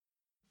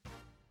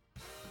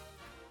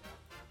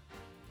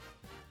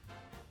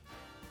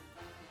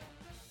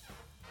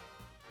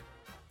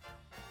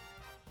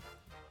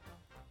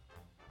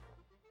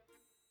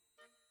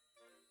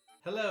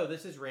Hello,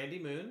 this is Randy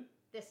Moon.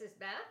 This is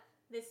Beth.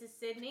 This is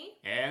Sydney.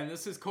 And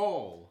this is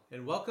Cole.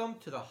 And welcome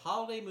to the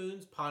Holiday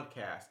Moons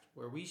podcast,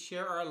 where we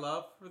share our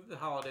love for the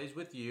holidays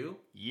with you.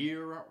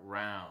 Year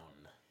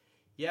round.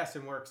 Yes,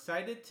 and we're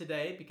excited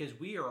today because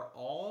we are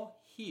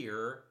all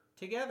here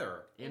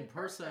together. In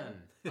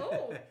person.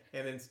 Oh.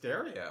 And in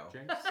stereo.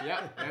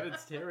 Yeah, and in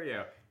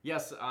stereo.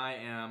 Yes, I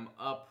am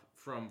up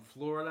from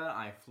Florida.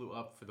 I flew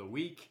up for the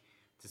week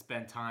to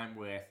spend time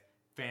with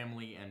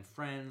family and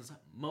friends.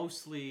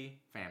 Mostly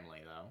family,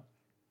 though.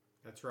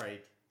 That's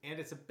right. And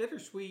it's a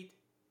bittersweet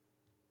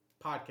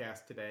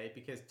podcast today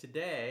because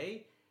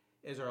today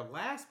is our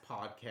last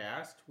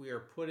podcast. We are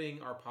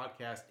putting our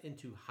podcast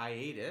into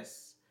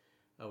hiatus.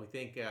 We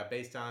think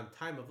based on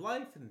time of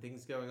life and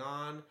things going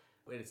on,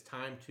 it's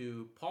time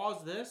to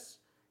pause this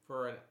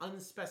for an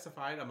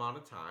unspecified amount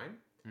of time.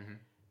 Mm-hmm.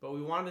 But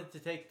we wanted to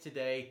take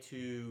today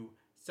to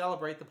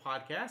celebrate the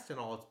podcast and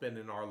all it's been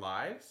in our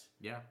lives.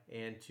 Yeah.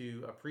 And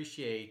to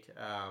appreciate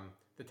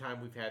the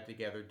time we've had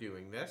together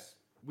doing this.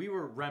 We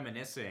were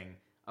reminiscing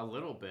a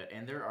little bit,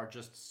 and there are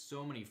just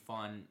so many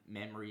fun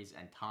memories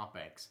and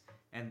topics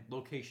and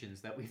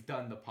locations that we've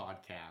done the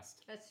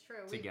podcast That's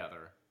true.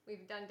 together.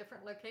 We've done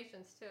different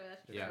locations too.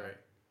 That's true. Yeah. Right.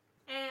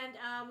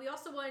 And we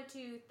also wanted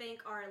to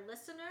thank our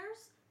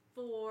listeners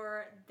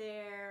for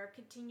their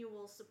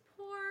continual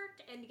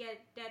support and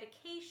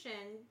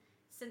dedication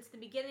since the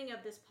beginning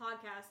of this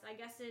podcast, I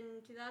guess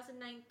in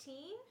 2019?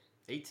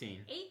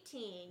 18.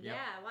 18, Yep. yeah,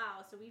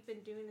 wow. So we've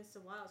been doing this a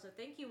while. So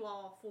thank you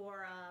all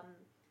for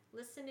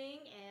listening,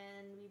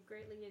 and we've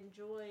greatly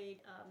enjoyed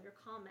your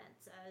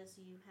comments as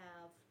you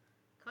have.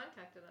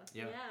 Contacted us.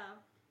 Yeah.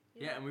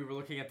 Yeah, and we were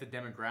looking at the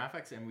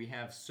demographics, and we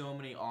have so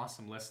many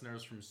awesome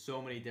listeners from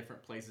so many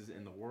different places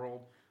in the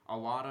world. A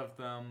lot of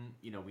them,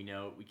 we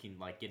know we can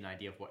get an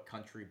idea of what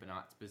country, but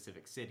not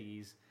specific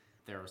cities.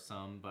 There are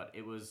some, but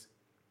it was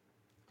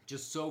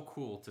just so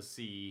cool to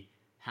see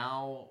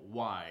how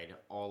wide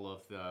all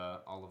of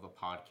the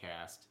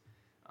podcast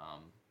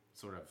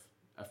sort of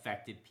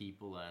affected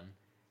people, and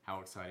how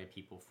excited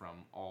people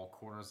from all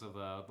corners of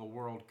the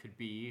world could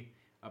be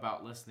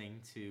about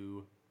listening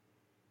to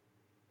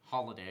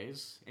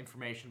holidays,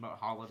 information about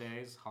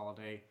holidays,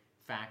 holiday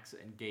facts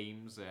and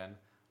games, and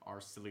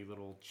our silly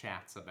little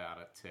chats about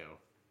it too.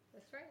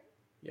 That's right.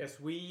 Yes,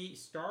 we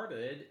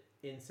started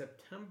in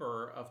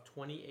September of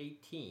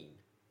 2018.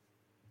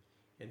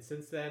 And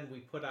since then, we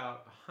put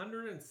out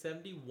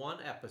 171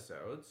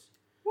 episodes.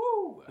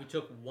 Woo! We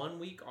took 1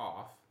 week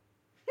off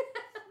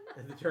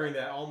during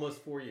that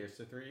almost 4 years,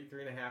 so three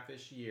and a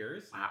half-ish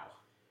years. Wow.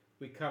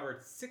 We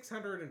covered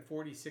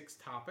 646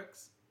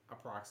 topics,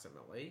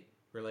 approximately,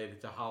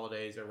 related to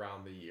holidays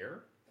around the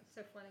year. That's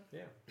so funny.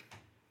 Yeah.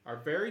 Our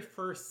very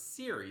first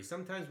series,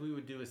 sometimes we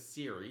would do a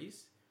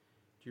series.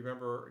 Do you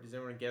remember, does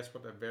anyone guess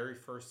what the very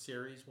first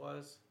series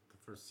was? The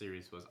first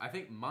series was, I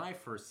think my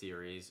first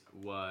series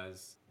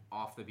was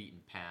Off the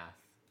Beaten Path,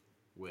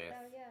 with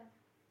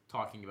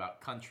talking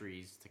about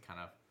countries to kind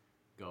of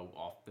go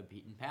off the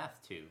beaten path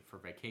to for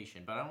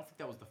vacation. But I don't think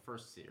that was the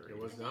first series. It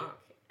was not.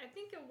 I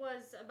think it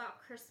was about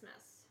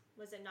Christmas.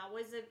 Was it not?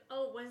 Was it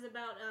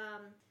about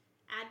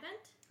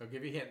Advent? I'll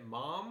give you a hint.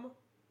 Mom,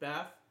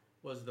 Beth,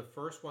 was the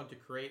first one to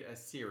create a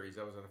series.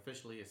 That was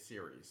officially a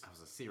series. That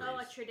was a series. Oh,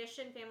 a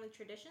tradition, family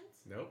traditions?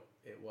 Nope,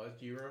 it was.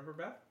 Do you remember,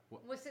 Beth?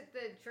 Was it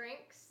the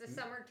drinks, the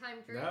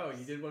summertime drinks? No,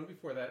 you did one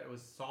before that. It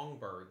was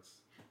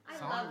Songbirds. I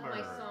love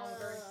my Songbirds.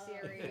 Songbird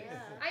series. Yeah.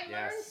 I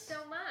learned Yes.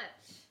 so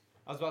much.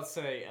 I was about to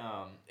say,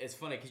 it's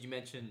funny because you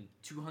mentioned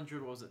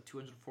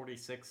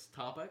 246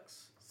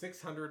 topics?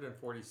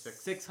 646.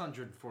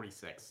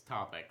 646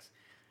 topics.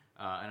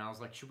 And I was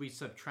like, should we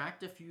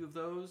subtract a few of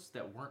those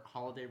that weren't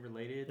holiday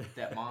related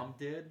that Mom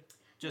did?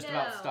 Just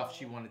about No. stuff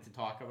she wanted to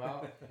talk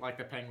about, like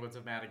the Penguins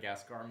of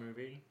Madagascar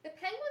movie. The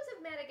Penguins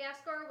of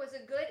Madagascar was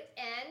a good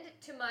end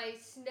to my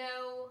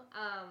snow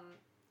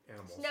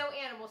Animals.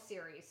 animal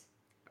series.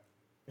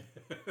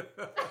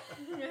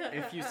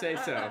 If you say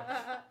so.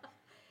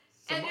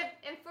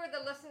 And for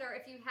the listener,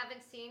 if you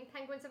haven't seen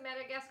Penguins of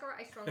Madagascar,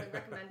 I strongly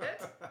recommend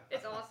it.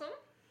 It's awesome.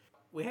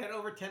 We had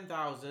over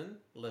 10,000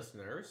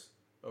 listeners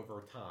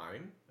over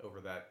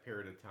that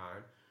period of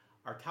time.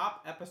 Our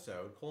top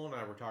episode, Cole and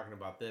I were talking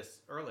about this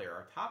earlier,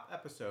 our top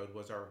episode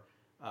was our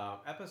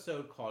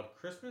episode called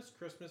Christmas,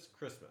 Christmas,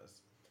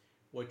 Christmas,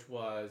 which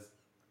was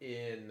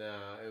it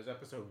was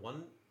episode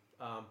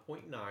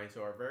 1.9,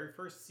 so our very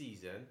first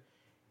season.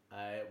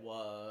 It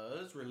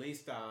was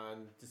released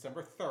on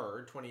December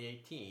 3rd,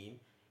 2018,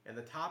 and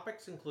the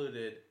topics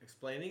included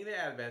explaining the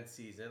Advent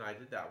season, I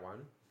did that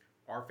one,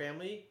 our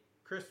family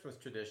Christmas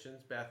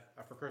traditions, Beth,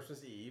 for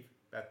Christmas Eve,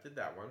 Beth did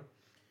that one,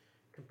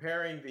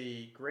 comparing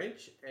the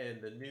Grinch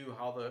and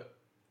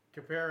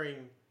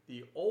comparing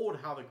the old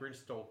How the Grinch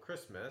Stole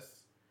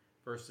Christmas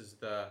versus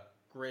the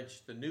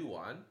Grinch, the new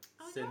one.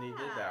 Oh, Sydney yeah.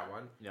 did that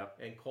one. Yep.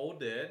 And Cole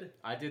did.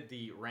 I did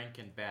the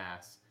Rankin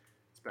Bass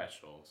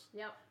specials,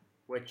 Yep.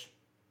 which,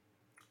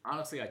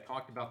 honestly, I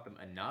talked about them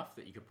enough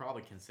that you could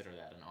probably consider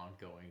that an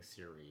ongoing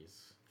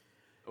series.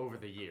 over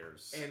the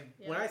years. And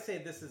when I say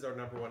this is our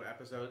number one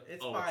episode,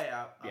 it's by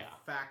a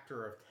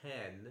factor of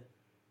 10.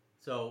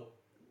 So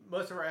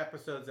most of our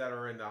episodes that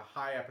are in the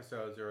high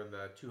episodes are in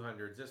the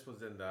 200s. This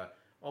was in the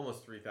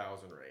almost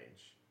 3,000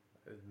 range.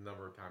 The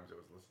number of times it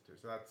was listened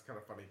to. So that's kind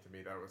of funny to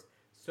me that it was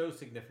so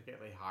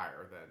significantly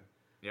higher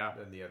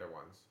than the other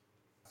ones.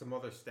 Some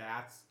other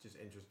stats, just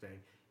interesting.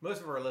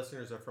 Most of our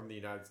listeners are from the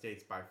United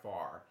States by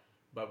far,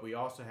 but we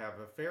also have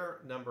a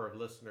fair number of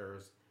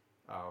listeners.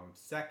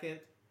 Second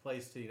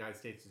place to the United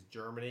States is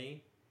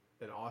Germany,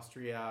 then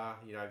Austria,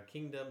 United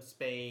Kingdom,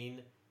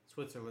 Spain,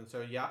 Switzerland.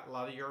 So a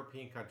lot of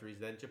European countries,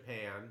 then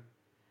Japan,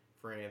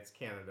 France,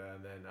 Canada,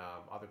 and then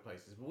other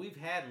places. But we've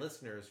had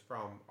listeners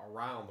from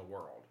around the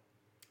world.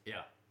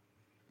 Yeah.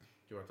 Do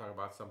you want to talk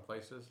about some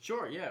places?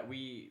 Sure, yeah.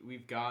 We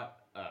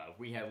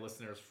had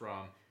listeners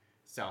from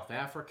South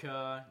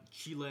Africa,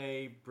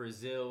 Chile,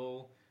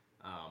 Brazil,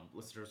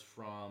 listeners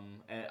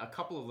from, a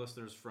couple of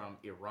listeners from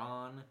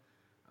Iran,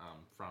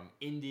 from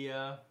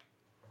India,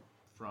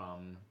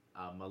 from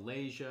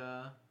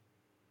Malaysia,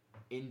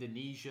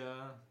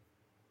 Indonesia,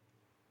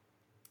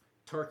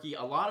 Turkey,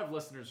 a lot of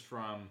listeners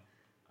from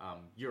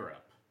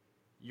Europe.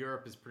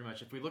 Europe is pretty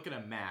much, if we look at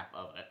a map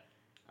of it,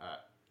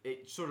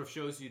 it sort of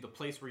shows you the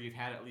place where you've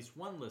had at least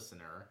one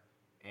listener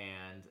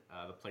and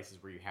the places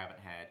where you haven't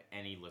had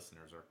any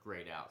listeners are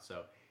grayed out.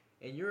 So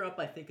in Europe,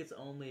 I think it's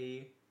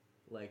only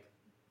like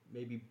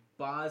maybe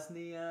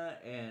Bosnia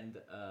and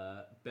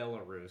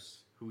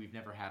Belarus who we've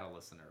never had a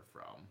listener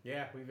from.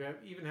 Yeah, we've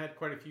even had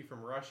quite a few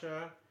from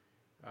Russia.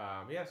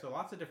 So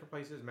lots of different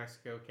places.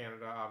 Mexico,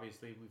 Canada,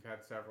 obviously, we've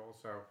had several.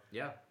 So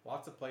yeah,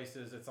 lots of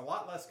places. It's a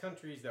lot less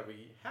countries that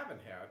we haven't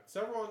had.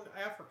 Several in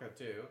Africa,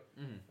 too.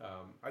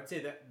 Mm-hmm. I'd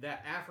say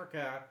that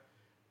Africa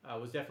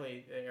was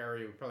definitely the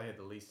area we probably had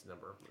the least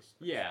number of listeners.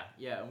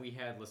 Yeah, and we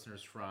had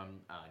listeners from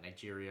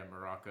Nigeria,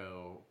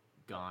 Morocco,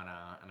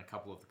 Ghana, and a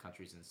couple of the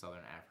countries in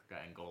Southern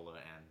Africa, Angola,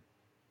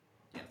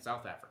 and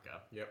South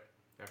Africa. Yep,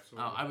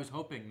 absolutely. I was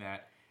hoping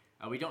that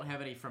we don't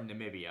have any from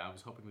Namibia. I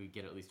was hoping we'd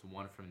get at least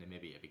one from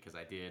Namibia because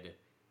I did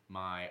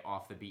my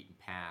off the beaten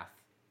path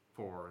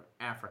for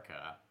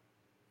Africa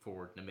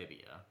for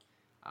Namibia.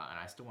 And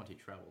I still want to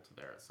travel to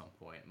there at some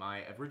point.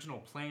 My original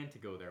plan to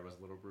go there was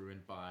a little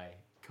ruined by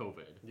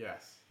COVID.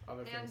 Yes.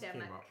 Other things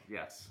came up.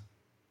 Yes.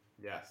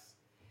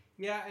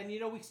 Yeah, and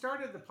we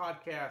started the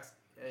podcast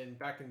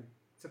back in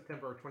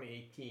September of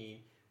 2018.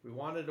 We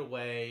wanted a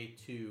way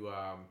to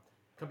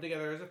come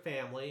together as a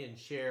family and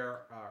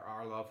share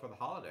our love for the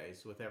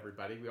holidays with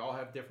everybody. We all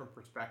have different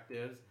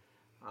perspectives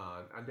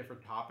on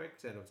different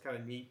topics, and it was kind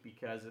of neat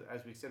because,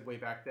 as we said way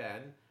back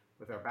then,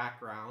 with our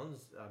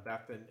backgrounds,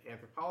 Beth in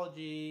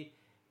anthropology,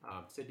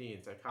 Sydney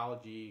in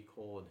psychology,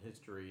 Cole in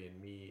history,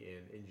 and me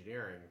in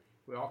engineering,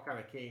 we all kind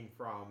of came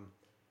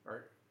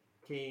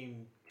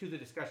to the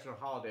discussion of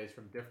holidays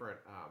from different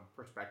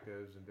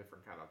perspectives and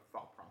different kind of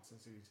thought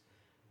processes.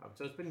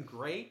 So it's been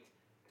great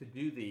to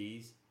do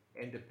these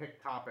and to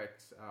pick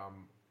topics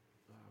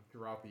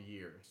throughout the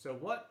year. So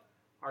what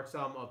are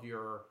some of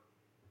your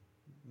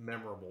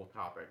memorable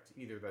topics,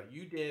 either that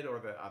you did or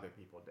that other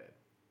people did?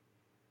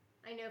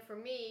 I know for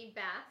me,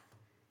 Beth,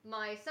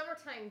 my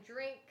summertime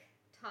drink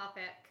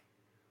topic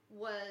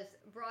was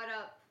brought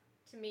up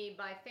to me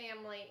by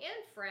family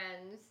and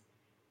friends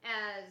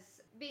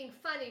as being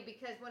funny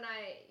because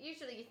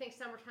usually you think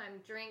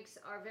summertime drinks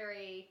are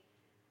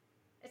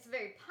it's a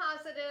very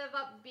positive,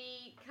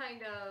 upbeat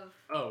kind of...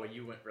 Oh, and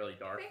you went really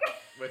dark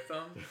with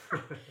them?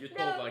 You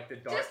told like the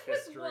dark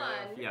history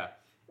of... Yeah.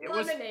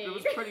 Lemonade. It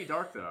was pretty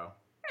dark though.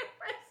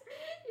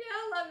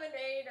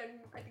 Lemonade and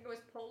I think it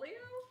was polio.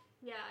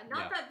 Yeah,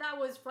 that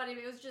was funny,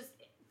 but it was just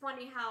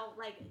funny how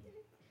like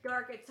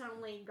dark it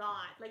suddenly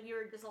got. Like you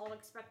were just all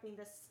expecting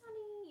the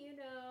sunny,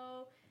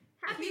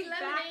 happy lemonade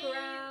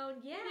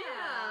background.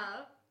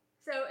 Yeah.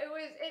 So it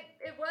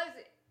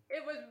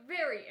was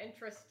very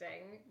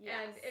interesting,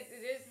 and it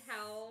is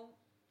how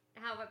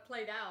it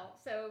played out.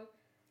 So.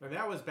 And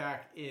that was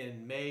back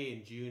in May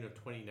and June of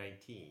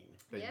 2019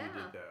 that you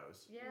did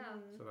those. Yeah.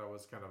 Mm-hmm. So that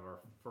was kind of our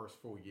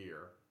first full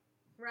year.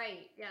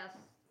 Right. Yes.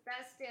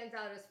 That stands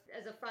out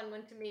as a fun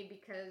one to me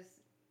because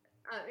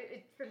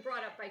it's been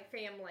brought up by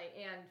family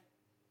and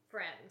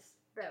friends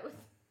both.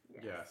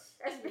 Yes.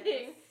 As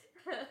being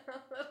a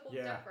little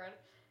different.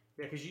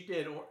 Yeah, because you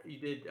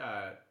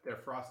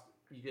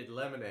did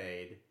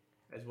lemonade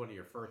as one of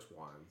your first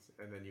ones,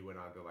 and then you went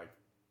on to like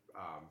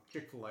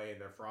Chick-fil-A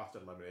and their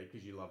frosted lemonade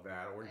because you love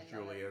that. Orange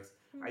Julius,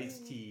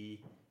 iced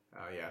tea.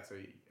 You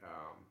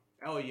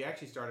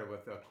actually started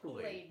with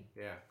Kool-Aid.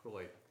 Yeah,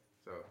 Kool-Aid.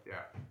 So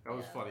yeah, that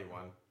was a funny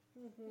one.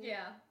 Mm-hmm.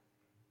 Yeah.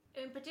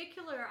 In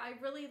particular, I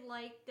really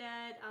liked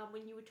that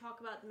when you would talk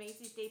about the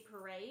Macy's Day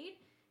Parade,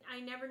 I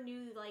never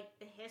knew like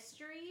the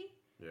history.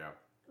 Yeah.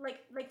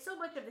 Like so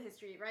much of the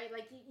history, right?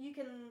 Like you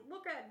can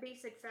look at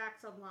basic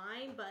facts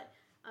online, but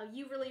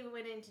you really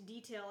went into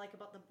detail like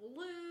about the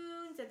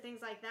balloons and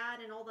things like that,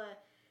 and all the,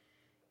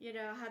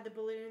 how the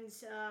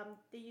balloons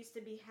they used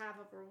to have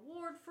a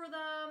reward for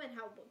them, and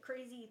how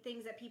crazy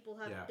things that people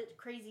have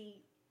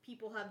crazy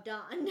people have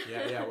done.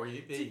 Yeah, where to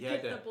you had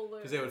get the to,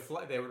 balloons.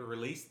 because they would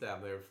release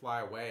them, they would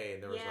fly away,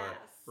 and there was Yes.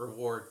 a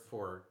reward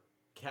for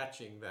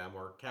catching them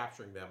or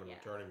capturing them and Yes.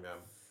 returning them.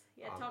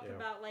 Yeah, talk yeah.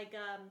 about like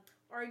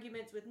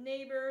arguments with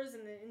neighbors,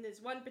 and in this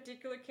one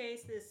particular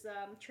case, this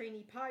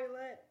trainee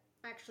pilot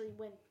actually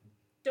went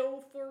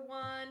dove for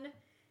one,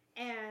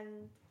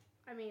 and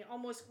I mean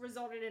almost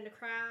resulted in a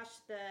crash.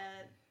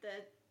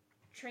 The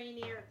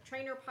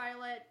trainer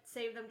pilot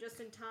saved them just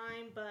in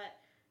time, but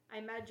I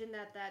imagine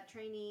that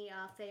trainee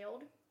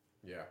failed,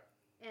 Yeah.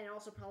 and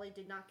also probably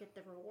did not get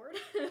the reward.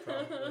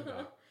 Probably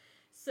not.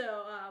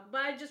 So,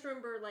 but I just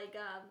remember like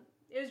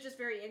it was just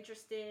very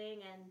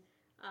interesting, and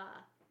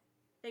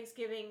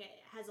Thanksgiving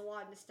has a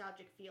lot of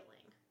nostalgic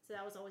feeling. So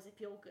that was always a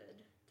feel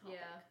good topic.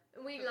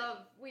 Yeah, we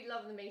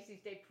love the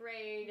Macy's Day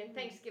Parade and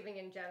Thanksgiving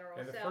in general.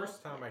 And the so,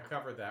 first time I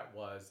covered that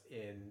was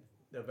in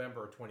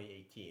November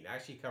 2018. I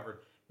actually covered,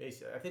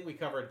 I think we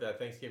covered the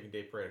Thanksgiving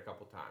Day Parade a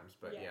couple times,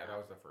 but yeah, Yeah. that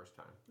was the first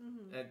time.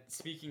 Mm-hmm. And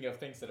speaking of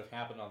things that have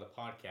happened on the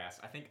podcast,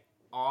 I think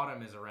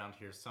Autumn is around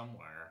here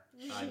somewhere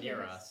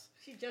near us,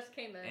 She just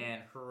came in.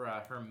 and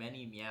her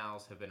many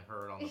meows have been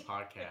heard on the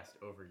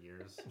podcast over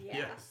years.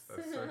 Yes,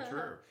 that's so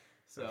true.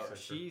 So That's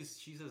so true.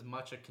 she's as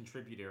much a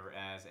contributor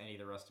as any of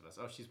the rest of us.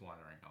 Oh, she's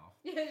wandering off.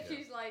 Yeah,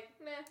 she's like,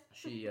 meh.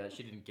 She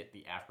didn't get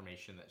the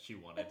affirmation that she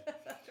wanted.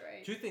 That's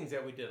right. Two things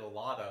that we did a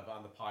lot of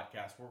on the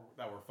podcast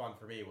that were fun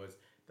for me was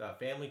the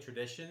family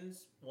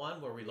traditions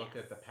one, where we looked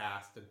at the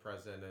past and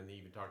present and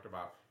even talked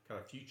about kind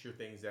of future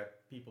things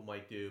that people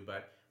might do.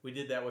 But we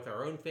did that with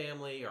our own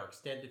family, our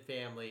extended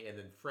family, and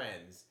then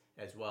friends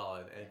as well,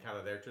 and kind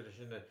of their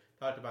tradition, and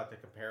talked about the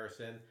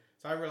comparison.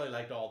 So I really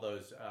liked all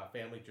those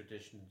family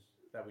traditions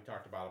that we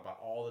talked about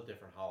all the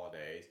different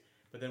holidays.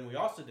 But then we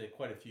also did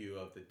quite a few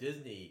of the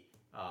Disney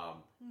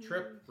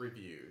trip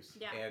reviews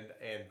Yeah.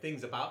 and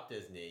things about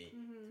Disney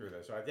Mhm. through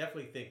those. So I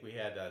definitely think we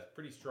had a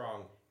pretty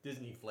strong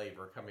Disney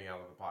flavor coming out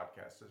of the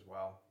podcast as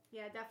well.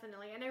 Yeah,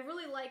 definitely. And I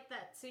really liked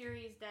that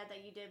series, Dad,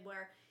 that you did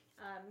where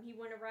he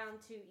went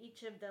around to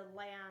each of the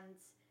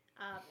lands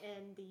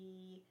in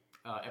the...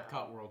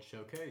 Epcot World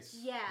Showcase.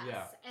 Yes.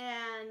 Yeah.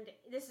 And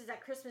this is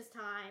at Christmas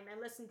time, and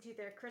listened to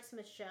their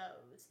Christmas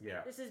shows.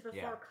 Yeah. This is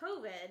before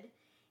COVID,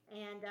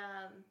 and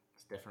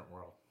It's a different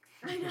world.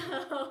 I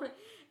know,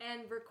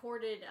 and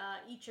recorded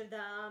each of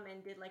them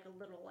and did like a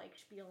little like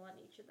spiel on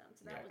each of them.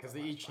 So that Yeah, was because a they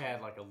lot of each fun.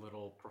 had like a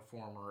little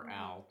performer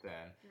out,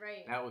 and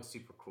Right. that was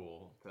super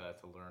cool to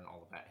learn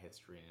all of that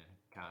history in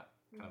kind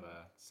of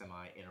a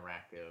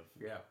semi-interactive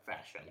Yeah.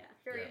 fashion. Yeah.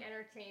 Very Yeah.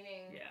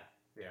 entertaining. Yeah.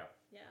 Yeah.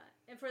 Yeah,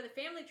 and for the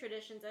family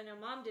traditions, I know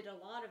Mom did a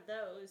lot of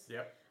those.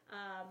 Yep.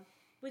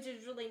 Which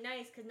is really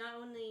nice because not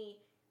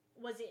only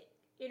was it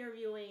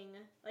interviewing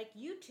like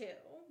you two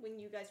when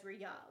you guys were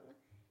young,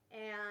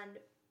 and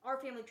our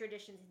family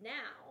traditions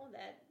now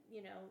that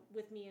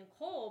with me and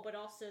Cole, but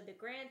also the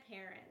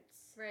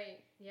grandparents,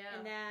 Right. Yeah.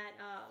 and that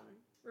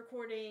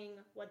recording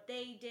what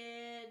they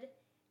did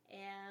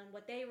and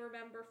what they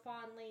remember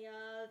fondly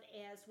of,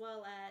 as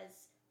well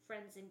as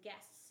friends and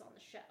guests on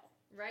the show.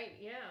 Right.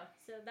 Yeah.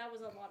 So that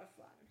was a lot of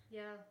fun.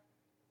 Yeah.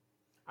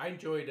 I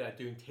enjoyed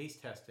doing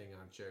taste testing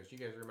on shows. You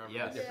guys remember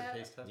Yes. the different Yeah.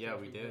 taste testing? Yeah,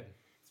 we did.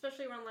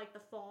 Especially around like the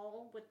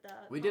fall with the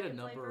We did a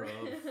pumpkin number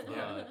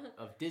flavor.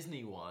 of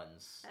Disney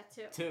ones That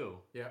too.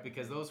 too. Yeah.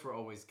 Because those were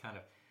always kind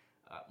of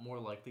more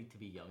likely to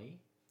be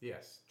yummy.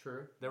 Yes,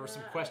 true. There was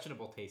some Yeah.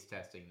 questionable taste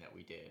testing that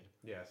we did.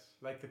 Yes.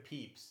 Like the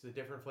Peeps, the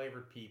different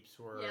flavored Peeps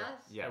were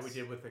Yes. Yes. that we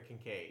did with the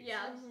Kincaid.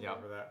 Yes. Mhm. Yeah.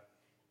 Remember that?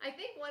 I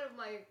think one of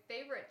my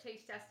favorite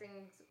taste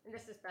testings, and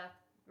this is Beth,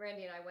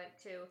 Randy, and I went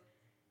to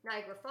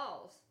Niagara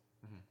Falls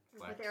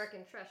with Flex. Eric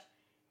and Trish,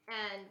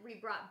 and we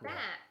brought Yeah.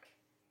 back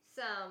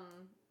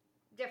some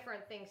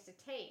different things to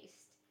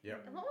taste.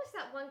 Yep. And what was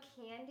that one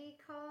candy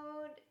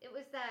called? It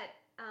was that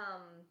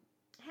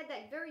had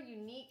that very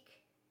unique.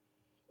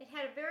 It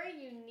had a very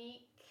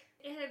unique.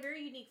 It had a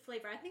very unique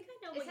flavor. I think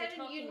I know It what you're had a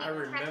talking unique I about.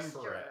 remember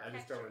texture. it. I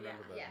just don't Texture,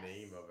 remember yeah. the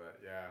Yes. name of it.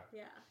 Yeah.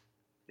 Yeah.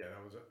 Yeah,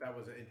 that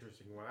was an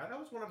interesting one. That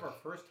was one of our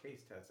first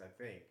taste tests, I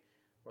think,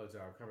 was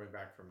coming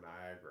back from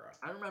Niagara.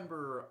 I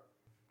remember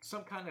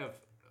some kind of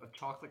a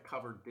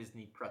chocolate-covered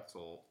Disney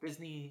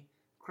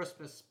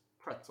Christmas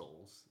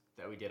pretzels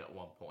that we did at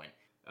one point.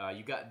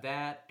 You got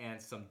that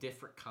and some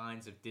different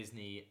kinds of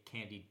Disney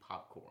candied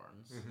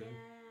popcorns. Mhm. Yeah.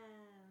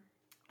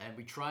 And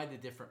we tried the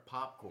different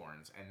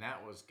popcorns, and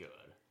that was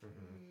good.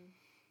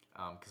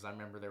 Mm-hmm. Because I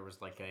remember there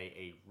was like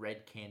a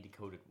red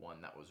candy-coated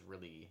one that was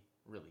really,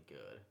 really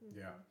good.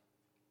 Yeah.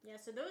 Yeah,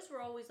 so those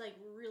were always like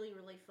really,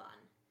 really fun.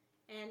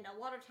 And a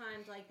lot of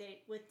times like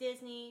with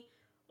Disney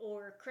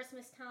or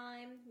Christmas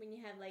time when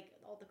you have like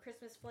all the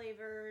Christmas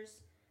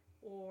flavors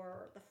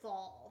or the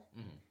fall.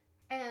 Mhm.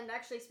 And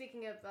actually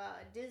speaking of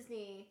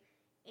Disney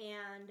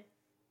and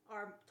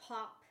our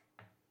top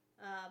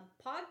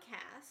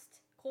podcast,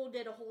 Cole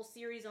did a whole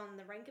series on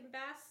the Rankin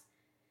Bass.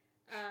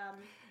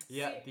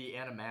 Yeah, the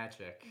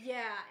Animagic.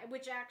 Yeah,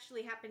 which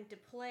actually happened to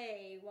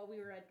play while we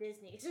were at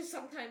Disney. So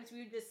sometimes we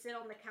would just sit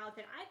on the couch,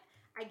 and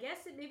I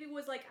guess it maybe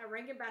was like a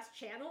Rankin Bass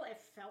channel.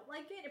 It felt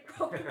like it. It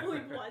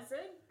probably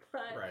wasn't.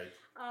 but Right.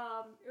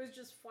 it was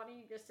just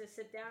funny just to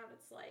sit down.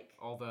 It's like,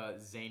 All the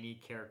zany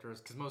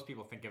characters, because most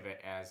people think of it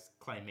as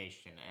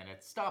claymation, and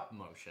it's stop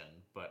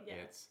motion, but Yeah.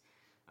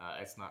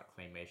 it's not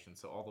claymation.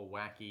 So all the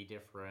wacky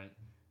different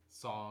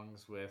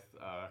songs with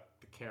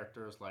the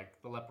characters like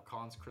the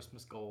Leprechaun's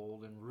Christmas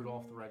Gold and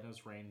Rudolph the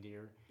Red-Nosed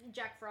Reindeer,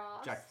 Jack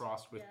Frost. Jack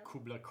Frost with Yeah.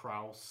 Kubla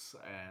Kraus,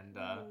 and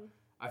Mhm.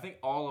 I think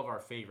all of our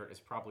favorite is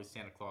probably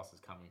Santa Claus is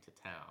Coming to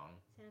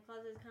Town. Santa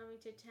Claus is coming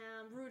to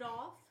town.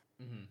 Rudolph.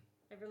 Mm-hmm.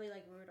 I really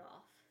like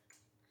Rudolph.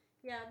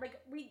 Yeah,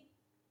 like we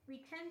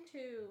tend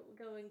to,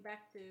 going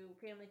back to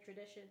family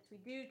traditions, we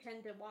do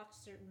tend to watch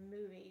certain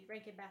movies,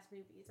 Rankin Bass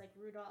movies, like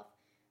Rudolph,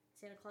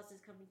 Santa Claus is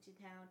coming to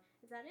town.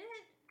 Is that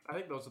it? I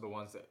think those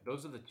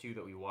are the two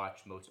that we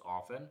watch most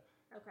often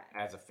Okay.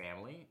 as a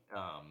family.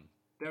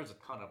 There's a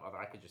ton of other.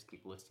 I could just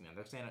keep listing them.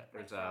 There's a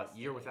Frosty.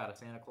 Year Without a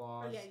Santa Oh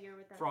Claus. yeah, you're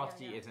with that.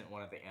 Frosty yeah, yeah. isn't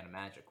one of the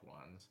Animagic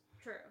ones.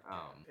 True.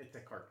 It's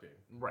a cartoon.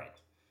 Right.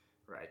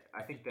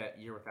 I think that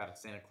Year Without a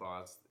Santa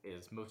Claus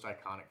is most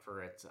iconic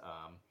for its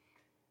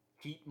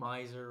heat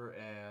miser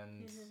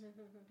and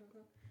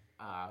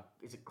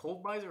is it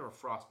cold miser or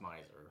frost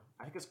miser?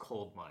 I think it's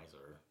cold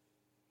miser.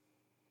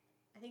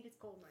 I think it's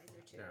Cold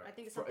Miser too. Yeah. I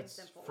think it's Fro- something it's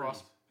simple.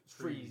 frost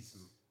freeze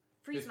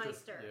Freeze Mr.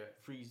 Meister. Yeah.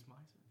 freeze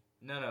miser.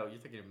 No, you're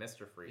thinking of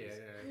Mr. Freeze.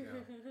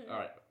 Yeah. All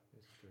right.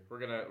 It's true. We're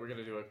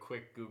gonna do a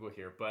quick Google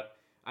here, but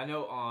I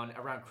know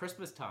around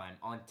Christmas time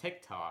on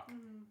TikTok,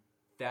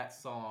 that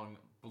song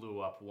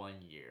blew up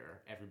one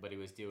year. Everybody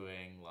was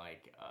doing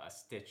like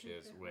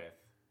stitches with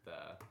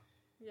the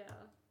Yeah.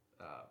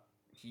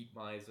 heat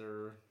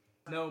miser,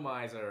 snow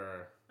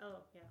miser. Oh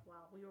yeah.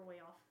 Wow, we were way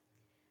off.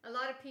 A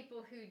lot of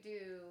people who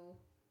do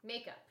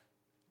makeup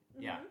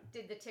Yeah.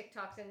 did the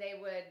TikToks, and they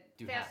would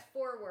Do fast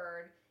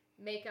forward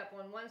makeup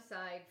on one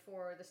side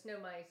for the snow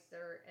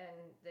miser,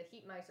 and the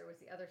heat miser was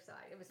the other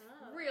side. It was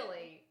Oh.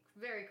 really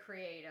very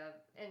creative,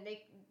 and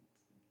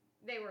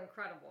they were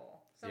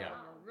incredible. Some Yeah. of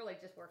them were really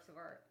just works of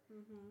art.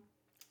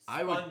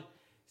 I would-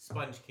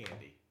 Sponge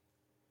candy.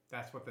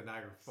 That's what the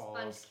Niagara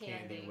Falls Sponge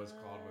candy. was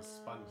called, was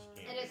sponge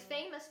candy. And it's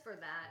famous for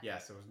that.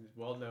 Yes, it was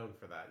well known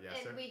for that.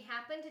 Yes, And we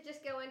happened to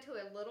just go into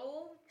a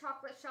little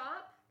chocolate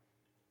shop,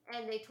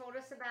 and they told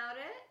us about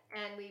it,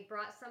 and we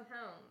brought some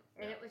home.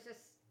 And Yeah. it was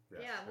just,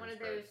 Yes, it one was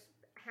of those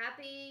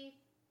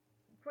happy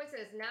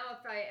coincidences. Now,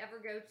 if I ever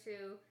go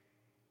to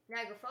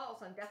Niagara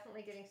Falls, I'm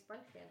definitely getting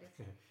sponge candy.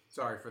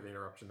 Sorry for the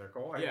interruption there,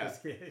 Cole. Yeah. I'm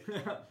just kidding.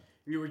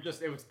 You were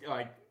just, it was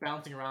like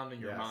bouncing around in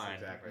your Yes,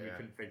 mind, exactly, and you yeah.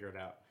 couldn't figure it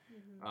out.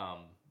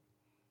 Mm-hmm.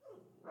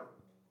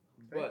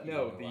 But you,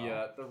 no,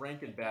 Noel. the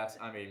Rankin Bass.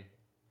 I mean,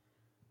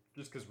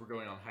 just because we're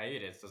going on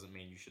hiatus doesn't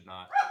mean you should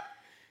not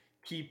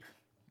keep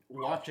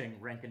watching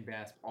Rankin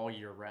Bass all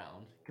year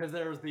round. Because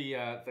there's the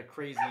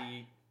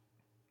crazy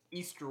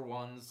Easter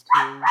ones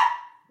too.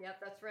 Yep,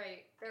 that's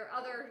right. There are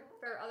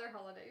other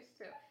holidays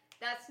too.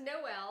 That's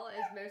Noelle,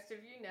 as most of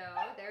you know.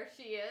 There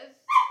she is.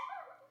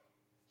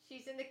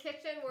 She's in the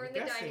kitchen. We're in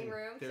the dining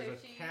room, so There's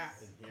a she's cat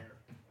in here.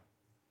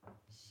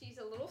 she's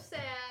a little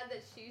sad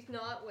that she's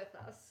not with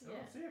us. I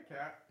don't see a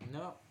cat.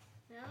 No,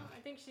 No,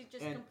 I think she's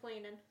just And-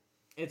 complaining.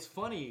 it's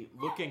funny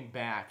looking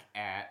back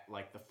at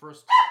like the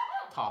first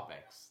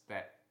topics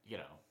that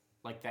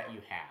that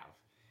you have.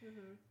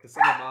 Mm-hmm. Because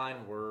some of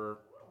mine were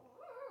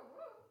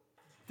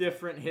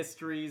different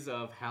histories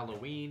of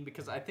Halloween.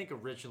 Because I think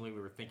originally we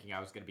were thinking I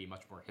was going to be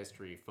much more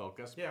history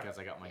focused Yeah. because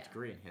I got my Yeah.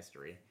 degree in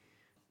history.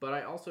 But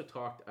I also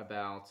talked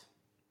about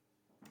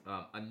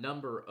a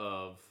number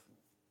of.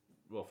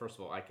 Well, first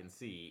of all, I can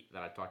see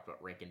that I talked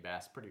about Rankin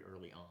Bass pretty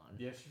early on.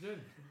 Yes, you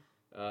did.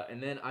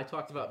 And then I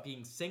talked about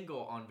being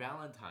single on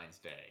Valentine's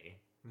Day,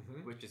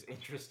 Mm-hmm. which is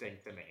interesting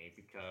to me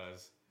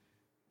because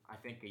I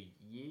think a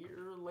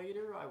year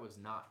later I was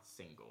not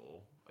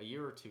single. A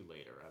year or two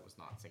later, I was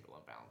not single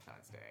on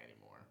Valentine's Day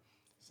anymore.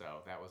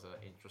 So that was an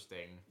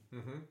interesting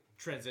Mm-hmm.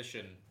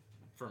 transition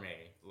for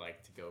me,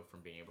 like to go from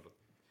being able to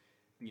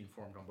be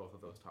informed on both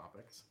of those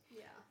topics.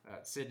 Yeah.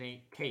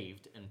 Sydney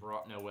caved and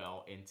brought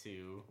Noelle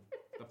into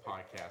the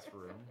podcast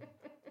room.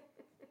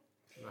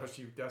 Now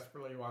she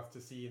desperately wants to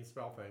see and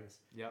spell things.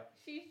 Yep.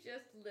 She's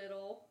just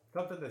little.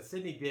 Something that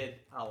Sydney did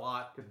a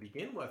lot to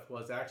begin with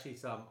was actually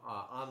some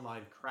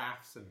online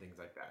crafts and things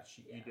like that.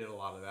 You Yes. did a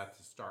lot of that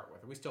to start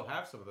with. And we still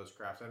have some of those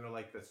crafts. I know,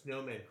 like the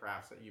snowman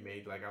crafts that you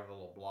made, like out of the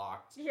little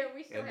blocks. Yeah,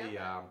 we still And have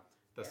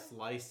the that. Yeah.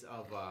 slice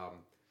of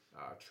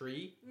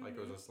tree. Like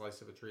there was a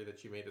slice of a tree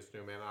that you made a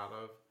snowman out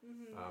of.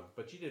 Mm-hmm.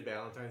 But you did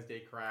Valentine's Day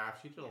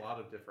crafts. You did a lot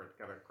of different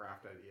kind of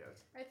craft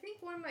ideas. I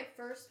think one of my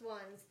first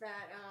ones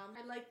that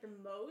I liked the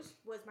most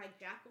was my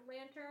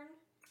jack-o'-lantern.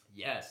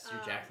 Yes,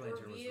 your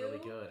jack-o'-lantern was really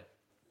review. good.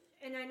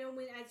 And I know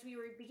as we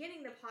were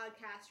beginning the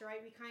podcast, right,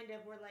 we kind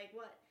of were like,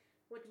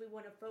 what do we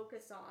want to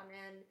focus on?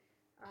 And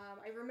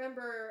I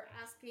remember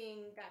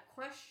asking that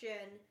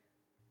question,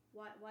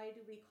 why do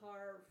we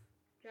carve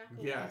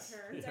jack-o'-lanterns? Yes,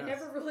 I yes.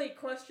 never really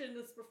questioned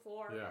this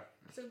before. Yeah.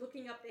 So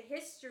looking up the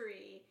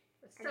history,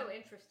 It's so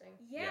interesting.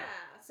 yeah,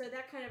 so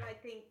that kind of, I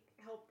think,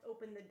 helped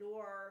open the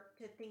door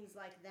to things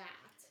like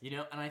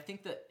that. And I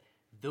think that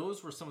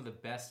those were some of the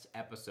best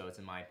episodes,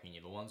 in my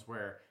opinion. The ones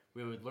where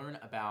we would learn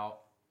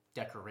about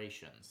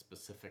decorations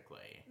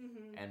specifically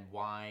Mm-hmm. and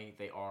why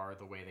they are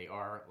the way they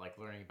are, like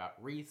learning about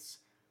wreaths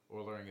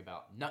or learning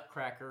about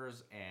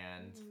nutcrackers.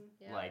 And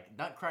Yeah. like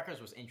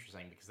nutcrackers was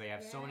interesting because they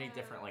have so many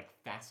different Yeah. like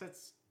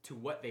facets to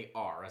what they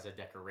are as a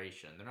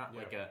decoration. They're not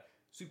like a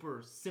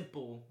super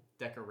simple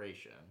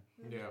decoration.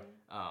 Yeah.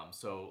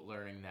 So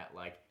learning that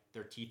like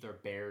their teeth are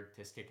bared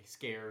to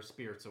scare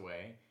spirits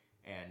away,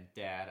 and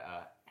Dad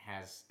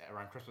has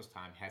around Christmas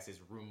time has his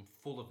room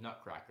full of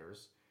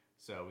nutcrackers,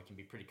 so we can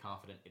be pretty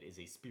confident it is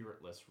a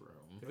spiritless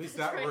room. At least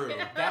That's that right.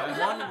 room. That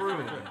one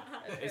room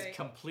That's is right.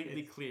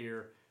 completely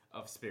clear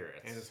of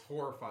spirits. And it's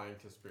horrifying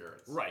to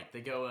spirits. Right,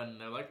 they go and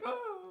they're like, ah.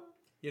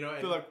 You know,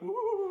 and, They're like,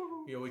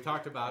 woo. you know, we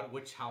talked about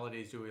which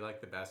holidays do we like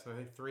the best. And I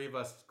think three of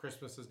us,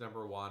 Christmas is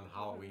number one,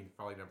 Halloween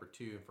probably number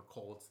two, and for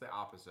Cole it's the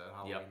opposite,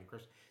 Halloween and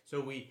Christmas. So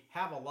we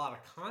have a lot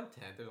of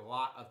content. There's a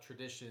lot of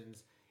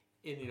traditions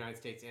in the United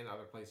States and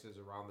other places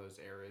around those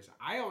areas.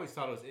 I always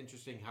thought it was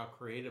interesting how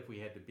creative we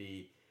had to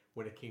be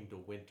when it came to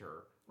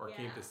winter or it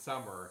came to Yes.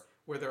 summer,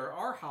 where there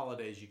are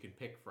holidays you can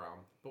pick from,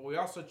 but we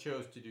also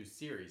chose to do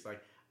series.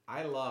 Like,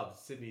 I love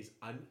Sydney's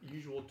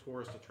Unusual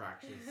Tourist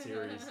Attractions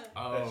series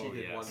that she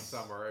did one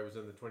summer. It was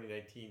in the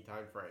 2019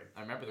 time frame,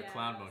 I remember the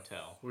Clown Yes.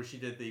 Motel. where she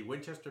did the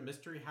Winchester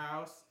Mystery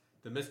House,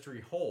 the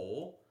Mystery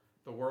Hole,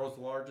 the world's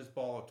largest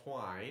ball of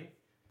twine,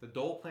 the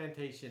Dole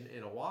Plantation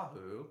in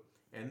Oahu,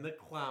 and the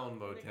Clown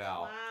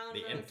Motel.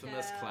 The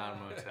infamous Clown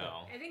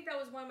Motel. I think that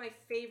was one of my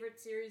favorite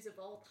series of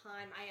all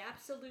time. I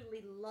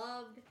absolutely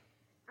loved,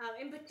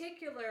 in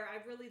particular,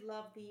 I really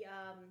loved the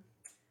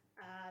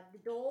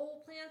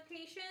Dole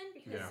Plantation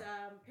because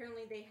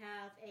apparently they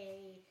have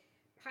a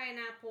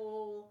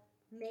pineapple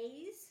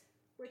maze,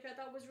 which I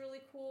thought was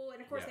really cool.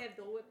 And of course, Yeah. they have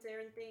Dole Whip there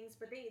and things,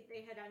 but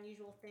they had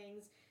unusual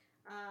things.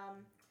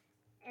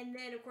 And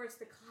then, of course,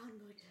 the Clown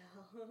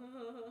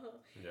Motel.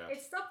 Yeah.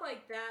 It's stuff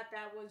like that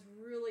that was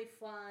really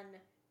fun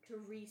to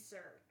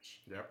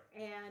research. Yep.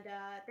 And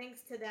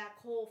thanks to that,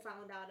 Cole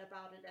found out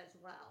about it as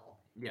well.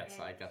 Yes,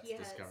 And I got he to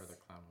discover has- the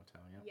Clown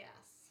Motel. Yeah.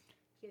 Yes.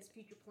 He has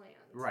future plans.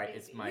 Right. maybe.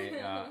 It's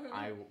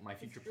my my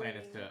future plan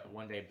is to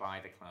one day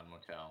buy the Clown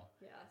Motel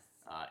Yes.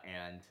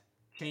 and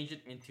change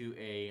it into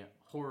a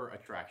horror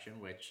attraction,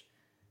 which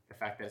the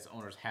fact that its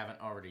owners haven't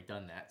already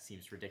done that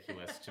seems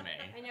ridiculous to me.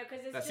 I know, because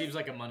it's That just, seems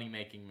like a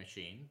money-making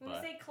machine, when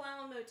but we say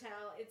Clown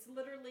Motel, it's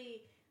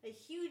literally a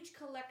huge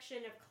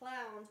collection of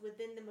clowns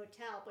within the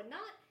motel, but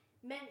not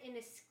meant in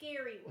a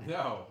scary way.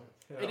 No.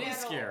 it is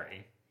At all.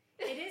 scary.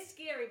 It is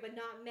scary, but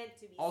not meant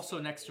to be. Also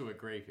scary. next to a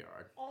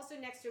graveyard, Also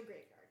next to a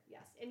graveyard.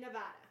 Yes, in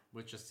Nevada,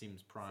 which just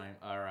seems prime,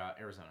 or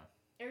Arizona.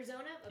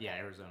 Arizona. Okay. Yeah,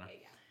 Arizona.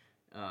 Okay,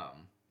 yeah.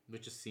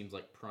 Which just seems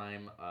like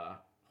prime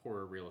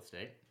horror real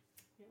estate.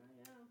 Yeah,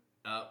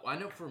 yeah. I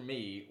know for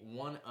me,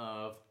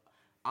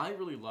 I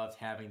really loved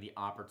having the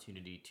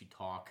opportunity to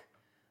talk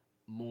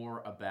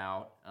more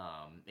about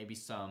maybe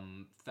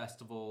some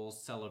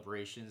festivals,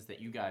 celebrations that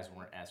you guys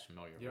weren't as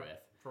familiar Yep. with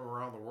From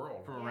around the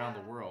world. from around the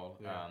Yeah. world.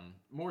 Yeah.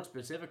 More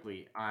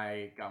specifically,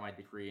 I got my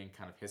degree in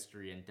kind of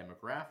history and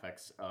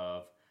demographics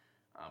of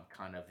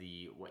kind of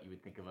what you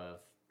would think of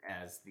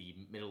as the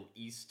Middle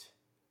East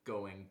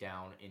going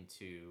down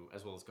into,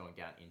 as well as going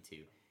down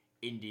into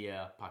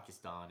India,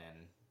 Pakistan,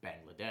 and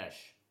Bangladesh.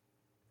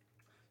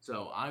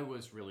 So I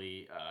was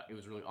really, it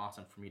was really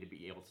awesome for me to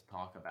be able to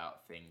talk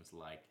about things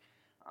like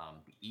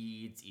the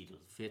Eids, Eid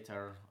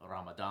al-Fitr,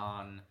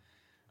 Ramadan,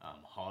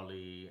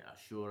 Holi,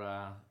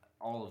 Ashura,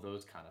 all of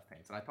those kind of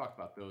things. And I talked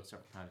about those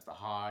several times. The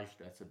Hajj,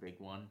 that's a big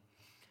one.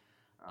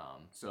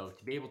 So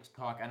to be able to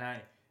talk,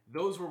 and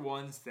those were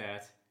ones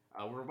that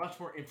were much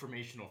more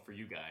informational for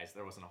you guys.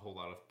 There wasn't a whole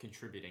lot of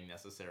contributing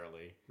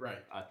necessarily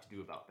Right. to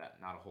do about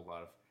that. Not a whole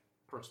lot of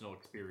personal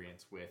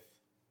experience with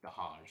the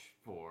Hajj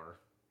for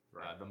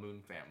Right. the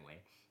Moon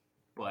family.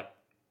 But,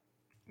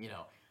 you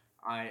know,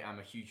 I'm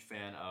a huge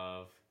fan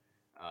of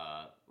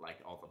like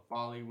all the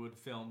Bollywood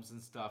films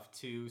and stuff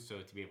too.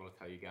 So to be able to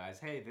tell you guys,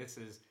 hey,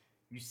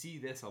 you see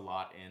this a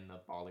lot in the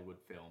Bollywood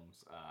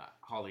films,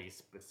 Holly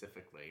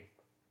specifically.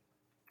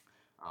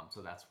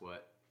 So that's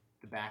what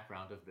the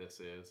background of this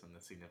is and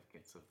the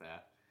significance of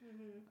that.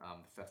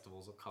 Mm-hmm. The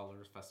festivals of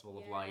colors, festival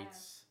of Yeah.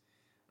 lights,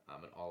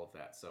 and all of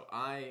that. So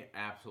I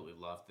absolutely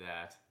loved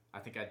that. I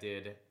think I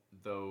did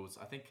those.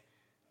 I think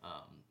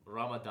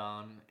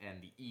Ramadan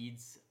and the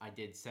Eids I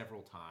did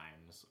several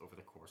times over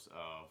the course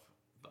of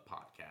the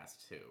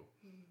podcast too.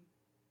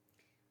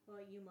 Well,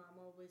 you,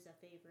 Mama, was a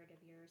favorite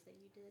of yours that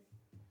you did.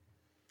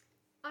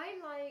 I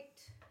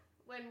liked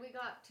when we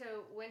got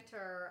to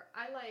winter.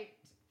 I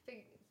liked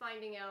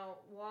finding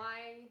out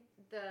why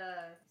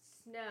the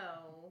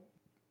snow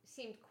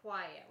seemed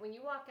quiet when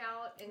you walk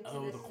out into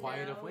Oh, the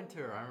quiet of snow.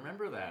 winter. I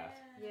remember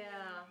that.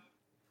 Yeah,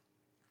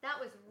 that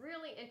was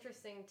really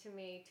interesting to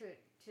me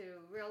to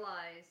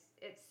realize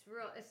it's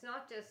real. It's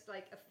not just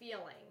like a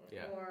feeling,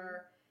 Yeah.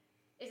 or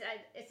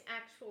it's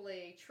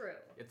actually true.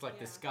 It's like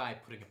the Yeah. sky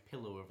putting a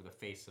pillow over the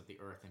face of the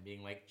earth and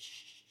being like,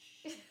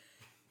 shh.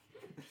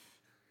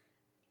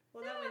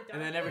 Well, that went dark.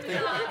 And then everything,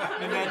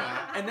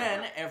 Yeah. and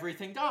then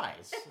everything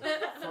dies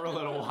for a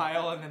little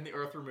while, and then the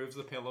Earth removes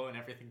the pillow, and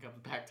everything comes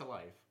back to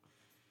life.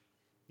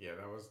 Yeah,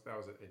 that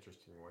was an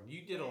interesting one.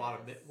 You did a lot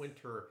of Yes.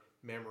 winter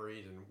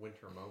memories and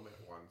winter moment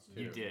ones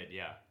too. You did,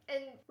 yeah.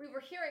 And we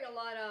were hearing a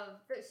lot of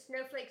the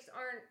snowflakes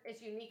aren't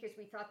as unique as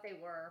we thought they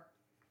were.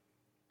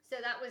 So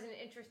that was an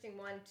interesting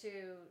one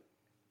to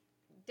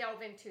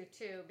delve into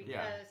too,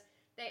 because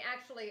they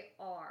actually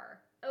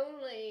are.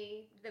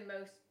 Only the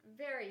most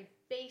very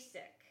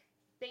basic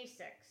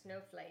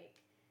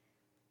snowflake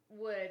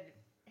would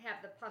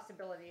have the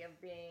possibility of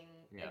being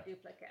Yeah. a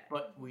duplicate.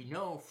 But we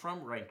know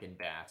from Rankin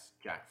Bass,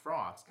 Jack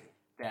Frost,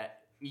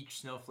 that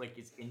each snowflake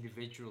is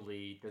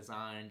individually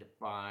designed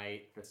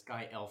by the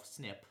sky elf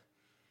Snip,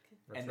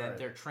 That's and then right.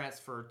 they're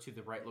transferred to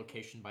the right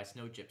location by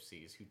snow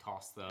gypsies who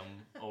toss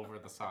them over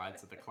the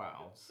sides of the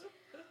clouds.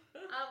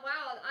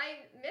 Wow,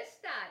 I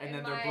missed that. And in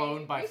then they're my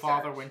blown by research.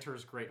 Father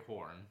Winter's great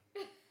horn.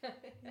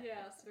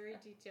 Yes, very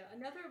detailed.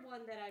 Another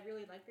one that I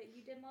really liked that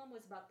you did, Mom,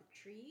 was about the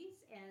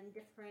trees and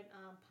different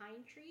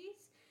pine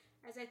trees.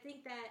 As I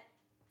think that,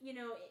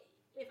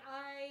 if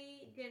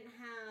I didn't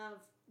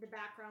have the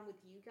background with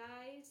you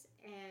guys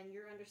and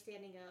your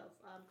understanding of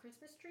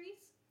Christmas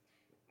trees,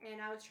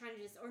 and I was trying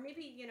to or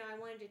maybe, I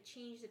wanted to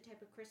change the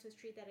type of Christmas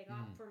tree that I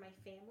got for my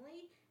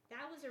family,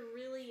 that was a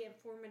really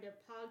informative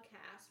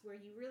podcast where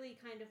you really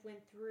kind of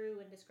went through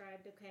and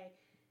described, okay,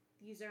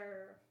 these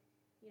are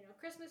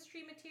Christmas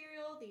tree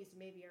material. These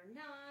maybe are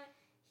not.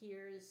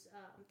 Here's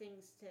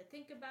things to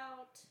think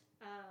about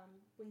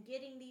when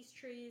getting these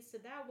trees. So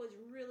that was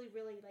really,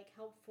 really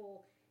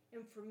helpful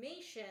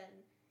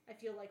information. I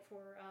feel like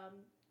for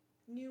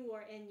new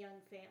and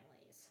young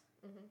families.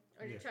 Mm-hmm.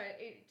 Or you Yeah.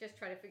 just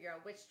try to figure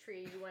out which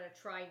tree you want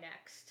to try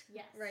next.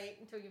 Yes. Right?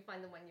 Until you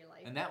find the one you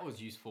like. And that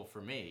was useful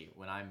for me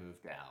when I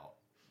moved out,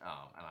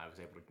 and I was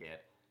able to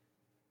get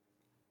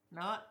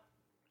not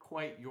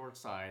quite your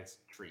size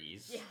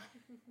trees,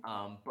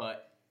 Yeah.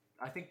 but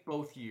I think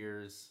both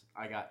years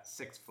I got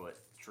 6-foot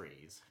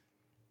trees,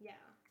 Yeah.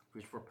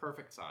 which were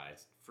perfect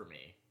sized for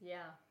me.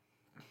 Yeah.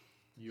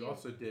 You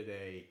also did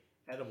a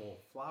edible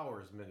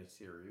flowers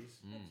miniseries.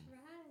 That's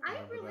right. I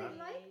Remember really that?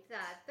 liked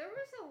that. There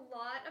was a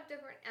lot of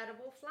different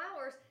edible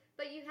flowers,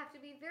 but you have to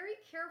be very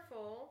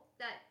careful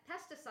that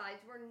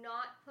pesticides were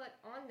not put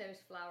on those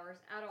flowers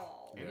at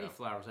all. Yeah. Any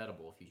flower's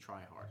edible if you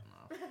try hard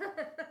enough.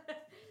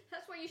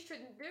 That's what you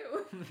shouldn't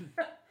do.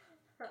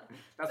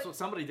 That's what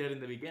somebody did in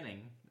the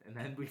beginning, and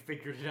then we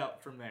figured it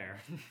out from there.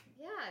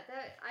 Yeah,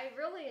 I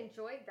really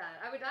enjoyed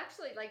that. I would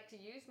actually like to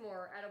use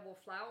more edible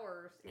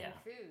flowers in Yeah.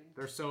 food.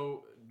 They're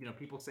so,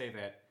 people say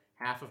that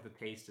half of the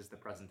taste is the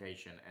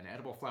presentation, and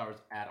edible flowers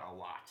add a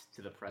lot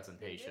to the They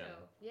presentation.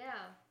 do.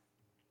 Yeah.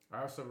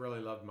 I also really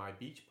loved my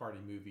Beach Party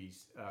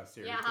movies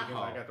series Yeah. because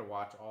I Oh. got to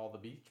watch all the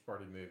Beach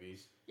Party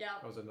movies. Yeah.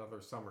 That was another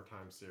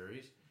summertime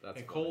series. That's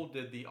and Cole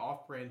did the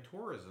off-brand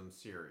tourism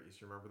series.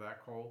 You remember that,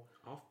 Cole?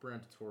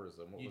 Off-brand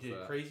tourism. What You was did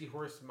that? Crazy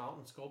Horse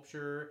Mountain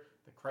Sculpture,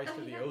 the Christ Oh,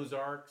 of the yeah.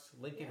 Ozarks,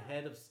 Lincoln Yeah.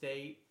 Head of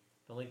State,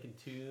 the Lincoln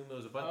Tomb. There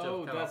was a bunch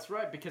Oh, of kind that's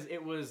right, because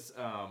it was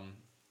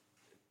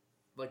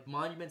like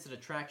monuments and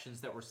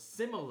attractions that were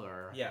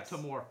similar Yes. to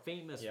more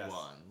famous Yes.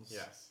 ones.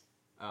 Yes.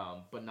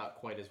 But not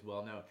quite as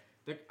well known.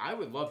 I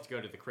would love to go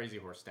to the Crazy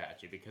Horse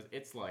statue because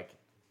it's like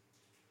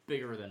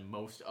bigger than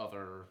most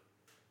other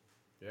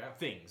Yeah.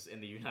 things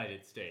in the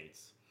United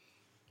States.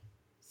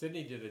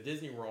 Sydney did a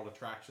Disney World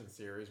attraction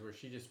series where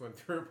she just went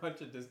through a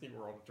bunch of Disney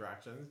World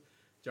attractions.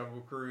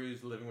 Jungle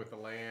Cruise, Living with the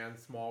Land,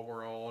 Small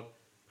World,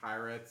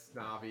 Pirates,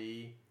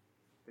 Navi,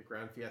 the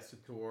Grand Fiesta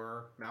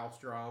Tour,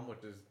 Maelstrom,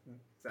 which is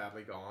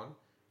sadly gone,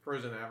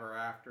 Frozen Ever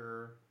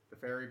After, the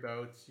ferry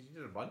boats. She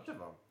did a bunch of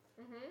them.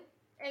 Mm-hmm.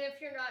 And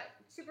if you're not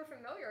super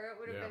familiar, it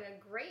would have Yeah. been a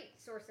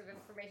great source of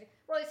information.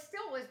 Well, it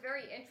still was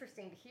very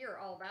interesting to hear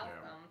all about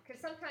Yeah. them.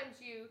 Because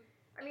sometimes you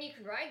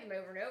can ride them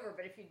over and over,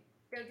 but if you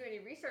don't do any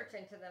research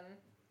into them,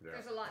 Yeah.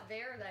 there's a lot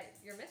there that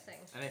you're missing.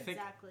 And I think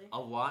Exactly. a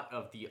lot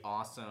of the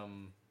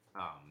awesome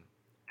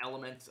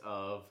elements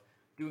of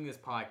doing this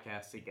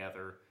podcast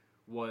together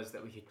was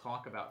that we could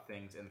talk about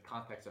things in the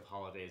context of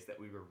holidays that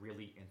we were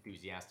really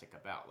enthusiastic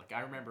about. Like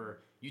I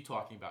remember you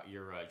talking about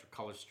your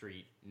Color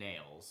Street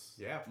nails,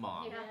 Yeah.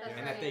 Mom, Yeah, that's and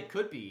right. that they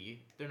could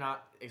be, they're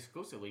not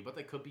exclusively, but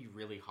they could be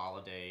really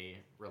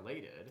holiday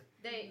related.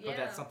 They, But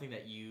that's something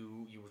that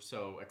you were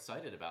so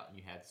excited about and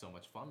you had so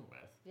much fun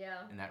with,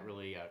 yeah, and that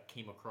really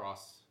came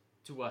across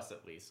to us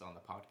at least on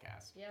the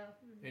podcast. yeah,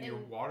 And your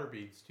And- water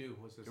beads, too,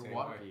 was the Your same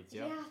water way. beads,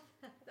 yeah.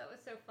 That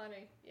was so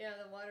funny. Yeah,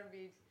 the water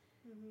beads.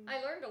 Mhm.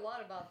 I learned a lot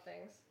about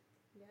things.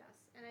 Yes,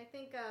 and I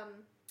think,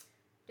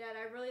 Dad,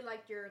 I really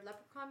liked your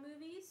Leprechaun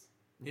movies.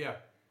 Yeah.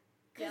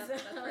 Yeah, Because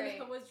that's right.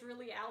 it was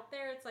really out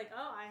there. It's like,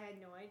 oh, I had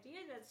no idea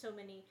that so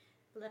many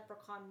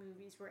Leprechaun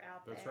movies were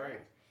out That's there.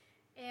 right.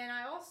 And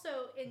I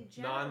also, in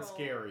general,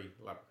 Non-scary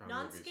leprechaun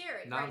movies.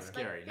 non-scary,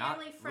 Non-scary, right? not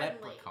family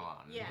friendly.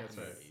 leprechaun Yes. That's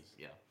right. movies.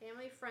 Yeah.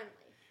 Family friendly.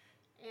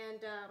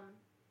 And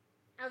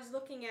I was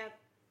looking at,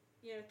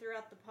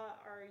 throughout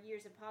our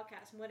years of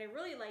podcasts, and what I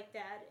really liked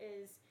that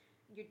is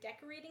your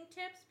decorating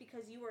tips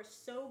because you are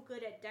so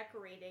good at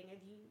decorating and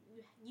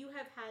you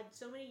have had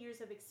so many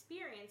years of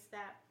experience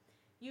that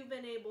you've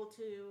been able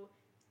to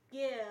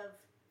give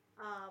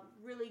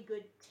really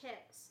good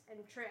tips and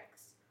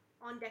tricks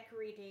on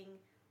decorating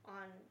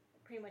on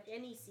pretty much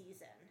any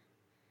season.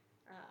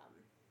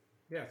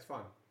 Yeah, it's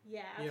fun.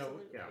 Yeah, You know,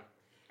 absolutely.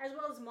 yeah. As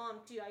well as Mom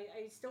too.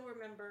 I still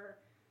remember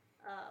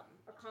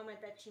a comment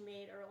that she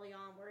made early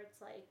on where it's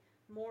like,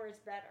 more is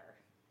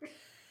better.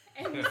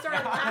 And you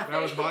started laughing.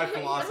 That was my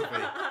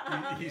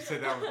philosophy. He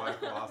said that was my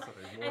philosophy.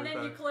 More And then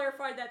than- you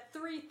clarified that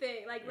 3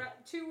 things, like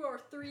 2 or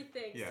 3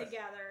 things Yes.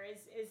 together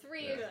is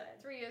Three good.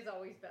 is 3 is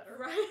always better.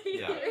 Right?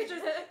 Yeah. It's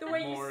just the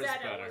way More you is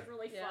said it better. was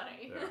really Yeah.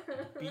 funny.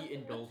 Be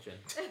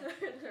indulgent.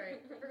 That's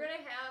right.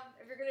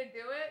 If you're gonna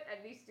do it,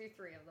 at least do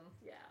 3 of them.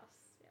 Yes.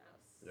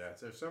 Yeah,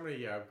 so there's so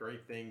many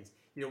great things.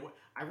 You know,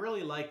 I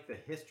really like the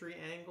history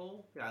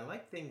angle. Yeah, I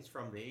like things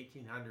from the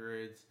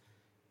 1800s,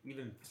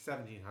 even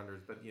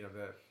 1700s. But you know,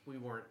 we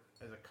weren't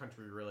as a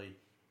country really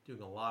doing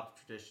a lot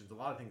of traditions. A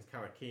lot of things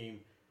kind of came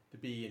to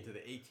be into the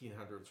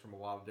 1800s from a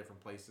lot of different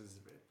places,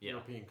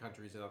 European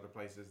countries and other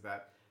places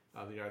that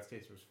the United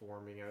States was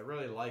forming. And I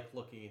really like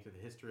looking into the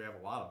history. I have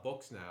a lot of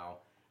books now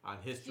on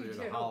history You of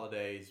the do.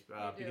 holidays You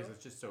because do.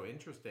 it's just so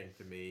interesting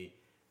to me.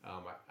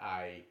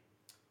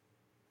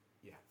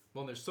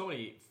 Well, there's so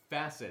many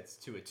facets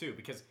to it too,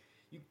 because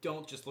you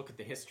don't just look at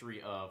the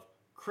history of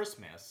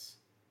Christmas.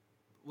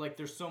 Like,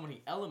 there's so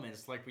many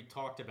elements, like we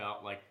talked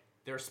about. Like,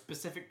 there are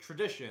specific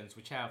traditions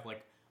which have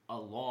like a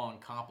long,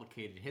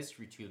 complicated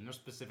history to them. There's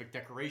specific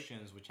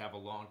decorations which have a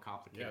long,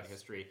 complicated Yes.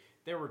 history.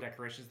 There were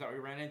decorations that we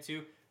ran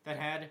into that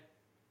had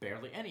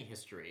barely any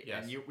history.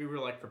 Yes. And we were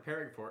like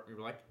preparing for it. And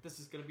we were like, this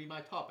is going to be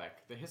my topic,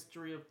 the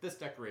history of this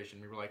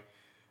decoration. We were like,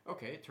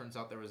 okay, it turns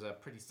out there was a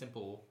pretty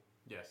simple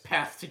Yes.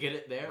 path to get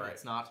it there. Right.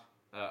 It's not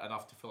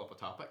enough to fill up a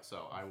topic,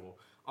 so I will,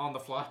 on the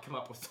fly, come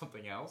up with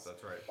something else.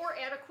 That's right. Or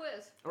add a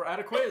quiz. Or add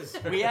a quiz.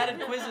 We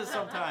added quizzes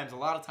sometimes. A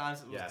lot of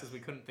times it was Yes. because we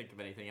couldn't think of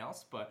anything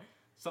else, but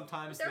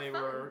sometimes They're they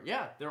fun. were,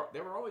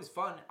 they were always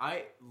fun.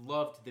 I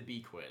loved the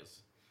bee quiz.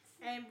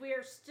 And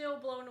we're still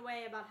blown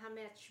away about how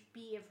much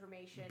bee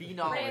information. Bee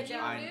knowledge, you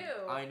I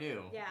knew. I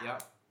knew. Yeah.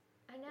 Yep.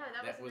 I know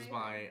That was amazing.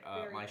 my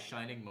Very my good.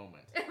 shining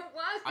moment. It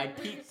was. I It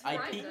was peaked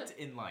surprising.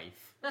 in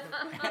life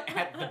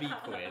at the bee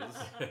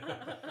quiz.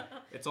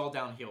 It's all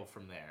downhill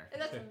from there. And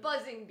that's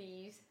buzzing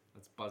bees.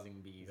 That's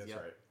buzzing bees. That's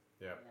Yep. right.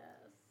 Yep.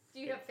 Yes. Do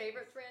you have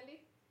favorites,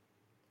 Randy?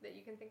 That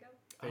you can think of?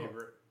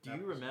 Favorite. Do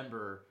you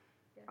remember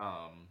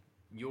Yeah.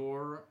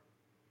 your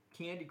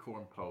candy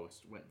corn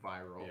post went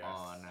viral Yes.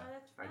 on Oh,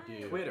 that's I right.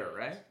 do. Twitter,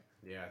 right?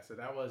 Yeah, so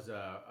that was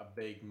a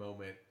big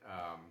moment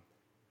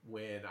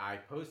when I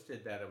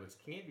posted that it was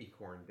Candy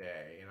Corn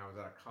Day, and I was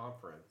at a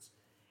conference,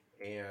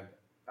 and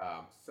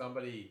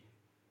somebody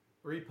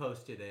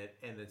reposted it,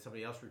 and then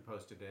somebody else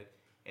reposted it,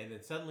 and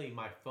then suddenly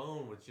my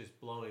phone was just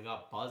blowing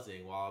up,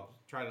 buzzing, while I was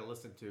trying to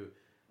listen to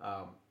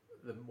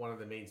one of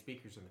the main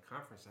speakers in the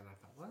conference, and I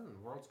thought, what in the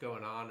world's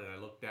going on? And I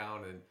looked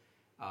down,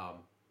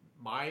 and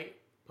my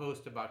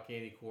post about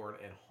candy corn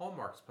and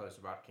Hallmark's post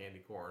about candy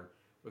corn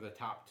were the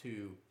top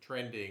 2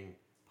 trending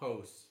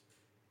posts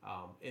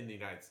in the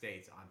United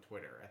States on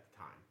Twitter at the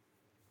time.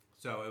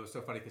 So it was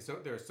so funny because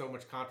there was so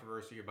much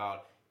controversy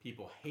about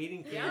people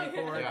hating candy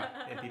Yeah. corn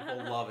Yeah. and people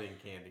loving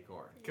candy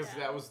corn. Because Yes.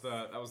 that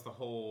was the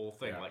whole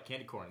thing, Yeah. like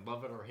candy corn,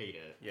 love it or hate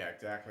it. Yeah,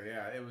 exactly.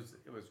 Yeah, it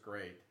was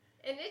great.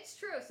 And it's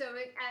true. So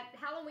at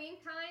Halloween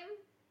time,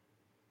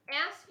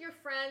 ask your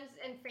friends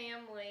and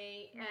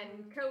family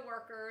and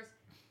coworkers.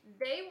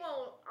 They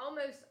will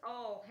almost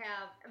all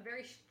have a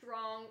very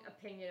strong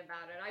opinion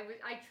about it.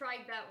 I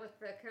tried that with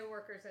the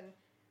coworkers, and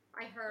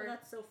I Oh, heard,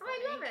 that's so "Oh,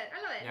 funny. I love it.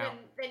 Yeah.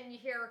 And then you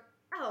hear,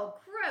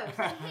 "Oh, gross!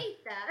 I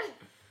hate that."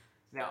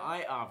 Now,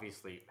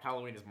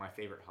 Halloween is my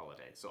favorite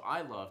holiday, so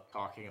I love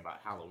talking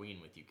about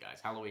Halloween with you guys.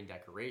 Halloween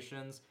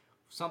decorations.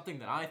 Something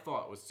that I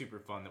thought was super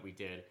fun that we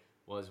did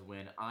was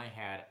when I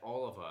had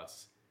all of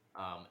us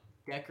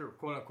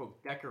quote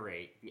unquote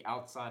decorate the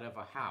outside of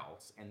a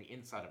house and the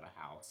inside of a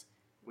house.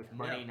 With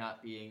money Yeah.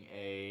 not being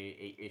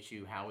a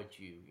issue, how would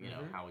you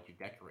Mhm. how would you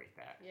decorate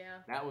that?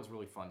 Yeah. That was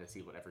really fun to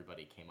see what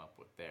everybody came up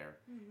with there.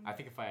 Mhm. I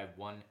think if I had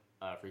one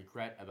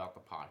regret about the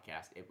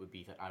podcast, it would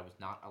be that I was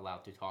not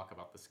allowed to talk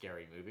about the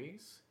scary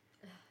movies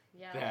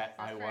Yeah. that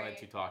I that's wanted right.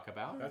 to talk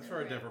about. That's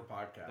for a different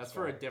podcast. That's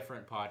for a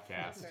different podcast.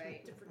 That's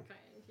right. Different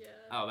kind, yeah.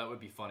 Oh, that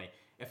would be funny.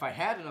 If I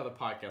had another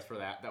podcast for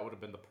that, that would have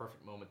been the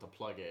perfect moment to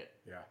plug it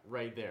Yeah.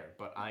 right there.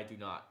 But I do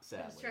not,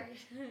 That's sadly.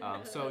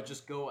 right. So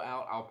just go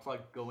out. I'll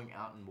plug going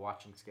out and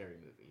watching scary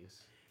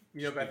movies.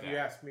 You know, Just do Beth, you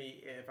that. asked me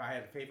if I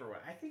had a favorite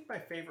one. I think my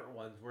favorite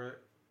ones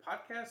were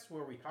podcasts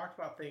where we talked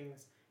about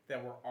things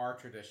that were our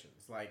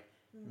traditions, like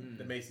Mm.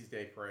 the Macy's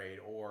Day Parade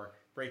or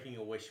Breaking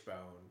a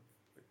Wishbone,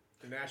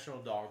 the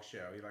National Dog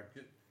Show. You like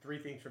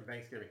 3 things from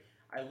Thanksgiving.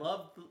 I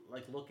love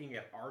like looking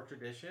at our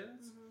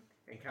traditions Mhm.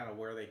 and kind of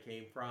where they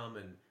came from,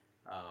 and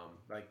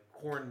like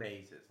corn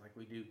mazes, like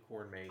we do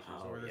corn mazes,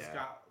 Oh, or the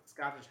yeah.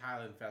 Scottish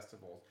Highland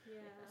festivals. Yeah.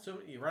 So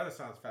many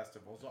Renaissance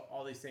festivals,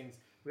 all these things.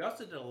 We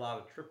also did a lot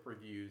of trip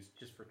reviews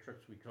just for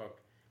trips we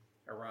took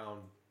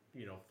around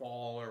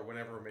fall or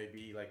whatever it may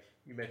be. Like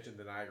you mentioned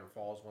the Niagara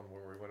Falls one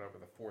where we went over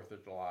the 4th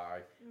of July.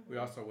 We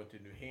also went to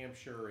New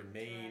Hampshire and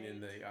Maine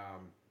in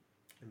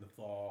the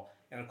fall,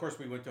 and of course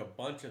we went to a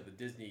bunch of the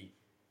Disney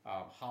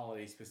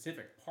holiday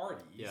specific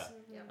parties. Yeah.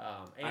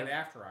 And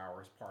after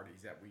hours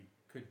parties that we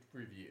could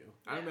review.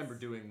 I remember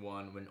doing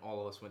one when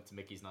all of us went to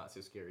Mickey's Not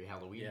So Scary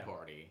Halloween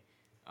party.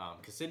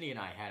 Because Sydney and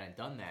I hadn't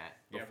done that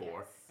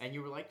before. And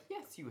you were like,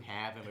 yes, you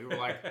have. And we were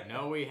like,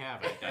 no, we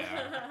haven't, Dad.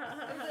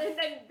 And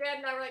then Dad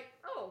and I were like,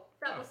 oh,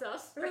 that was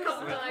us a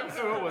couple times.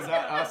 Oh, was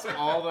that us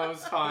all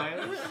those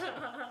times?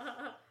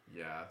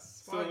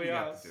 Yes. So Well, we you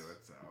got us. to do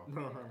it, so.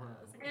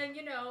 And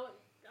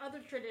other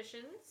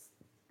traditions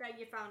that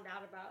you found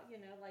out about,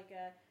 like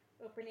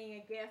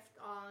opening a gift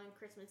on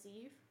Christmas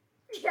Eve.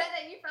 Yeah,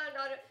 then you found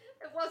out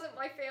it wasn't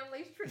my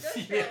family's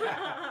tradition.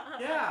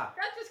 Yeah.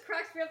 That just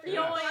cracks me up that He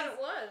you always- thought it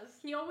was.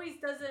 He always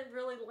doesn't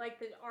really like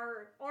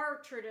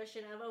our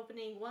tradition of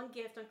opening one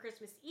gift on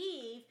Christmas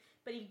Eve,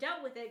 but he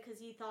dealt with it because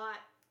he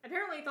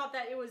apparently thought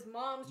that it was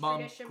Mom's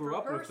tradition grew from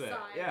up her with it.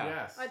 side Yeah.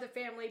 Yes. of the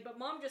family, but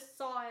Mom just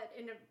saw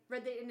it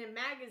read it in a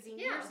magazine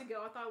Yeah. years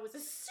ago. I thought it was a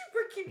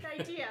super cute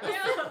idea.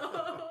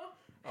 Yeah.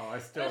 Oh, I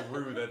still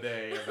rue the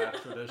day of that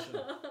tradition.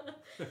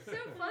 So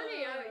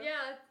funny.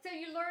 Yeah, so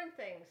you learn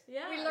things.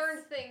 Yes. We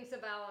learned things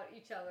about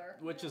each other.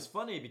 Which is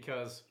funny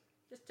because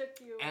Just took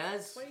you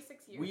As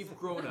 26 years. we've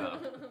grown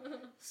up,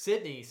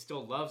 Sydney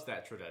still loves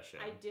that tradition.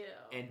 I do.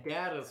 And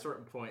Dad, at a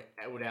certain point,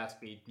 would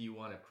ask me, do you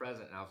want a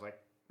present? And I was like,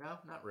 no,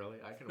 not really.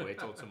 I can wait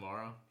till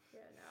tomorrow. Yeah,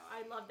 no,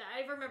 I love that.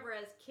 I remember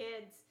as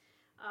kids,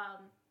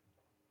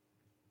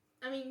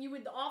 you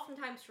would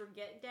oftentimes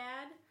forget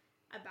Dad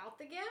about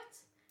the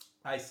gift.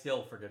 I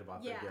still forget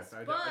about Yes, the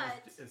gift.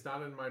 but- It's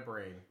not in my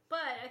brain.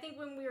 But I think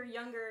when we were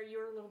younger, you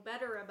were a little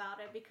better about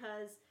it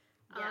because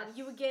Yes.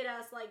 you would get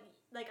us like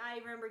I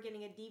remember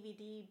getting a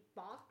DVD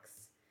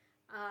box,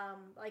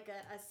 like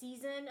a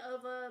season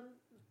of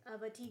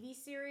a TV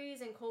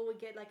series, and Cole would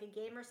get like a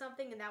game or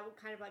something, and that would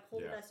kind of like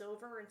hold Yeah. us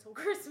over until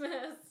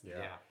Christmas.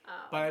 Yeah.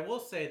 But I will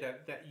say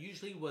that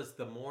usually was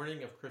the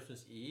morning of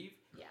Christmas Eve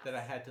yes. that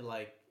I had to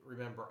like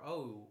remember,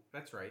 oh,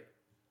 that's right.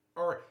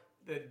 Or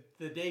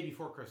the day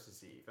before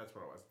Christmas Eve. That's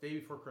what it was. Day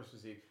before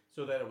Christmas Eve.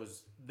 So that it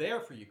was there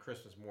for you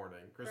Christmas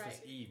morning, Christmas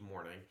Right. Eve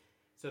morning.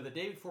 So the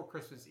day before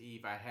Christmas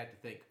Eve, I had to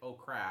think, oh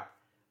crap,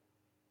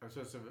 I'm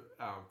supposed to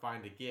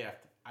find a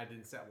gift. I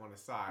didn't set one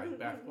aside.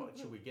 Beth, what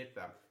should we get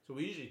them? So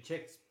we usually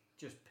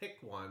just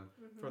picked one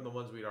from the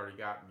ones we'd already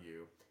gotten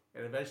you.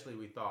 And eventually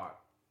we thought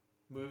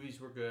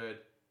movies were good,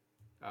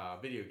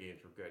 video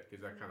games were good,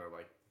 because that kind of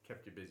like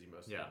kept you busy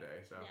most of the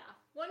day. So. Yeah.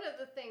 One of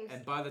the things.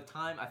 And by the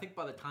time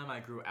I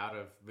grew out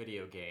of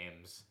video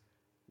games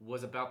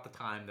was about the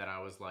time that I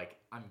was like,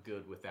 I'm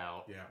good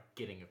without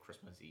getting a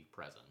Christmas Eve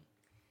present.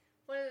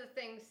 One of the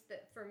things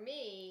that for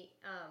me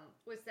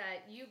was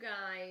that you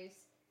guys,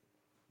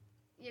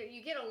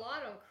 you get a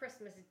lot on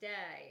Christmas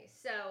Day.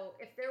 So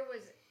if there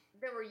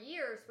were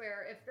years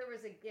where if there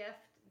was a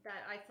gift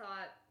that I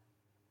thought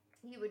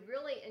you would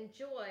really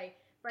enjoy,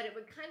 but it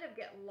would kind of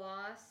get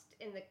lost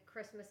in the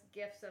Christmas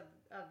gifts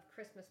of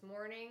Christmas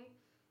morning,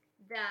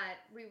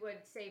 that we would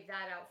save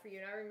that out for you.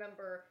 And I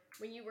remember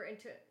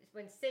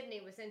when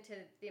Sydney was into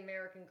the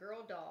American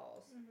Girl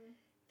dolls,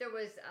 there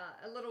was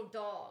a little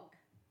dog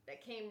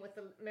that came with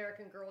the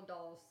American Girl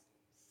dolls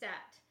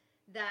set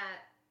that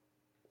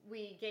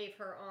we gave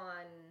her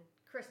on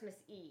Christmas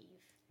Eve.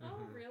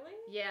 Oh, really?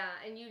 Yeah,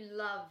 and you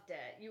loved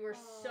it. You were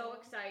so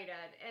excited.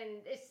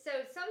 And it's so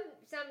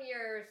some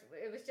years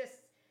it was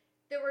just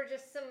there were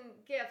just some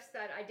gifts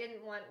that I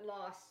didn't want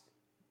lost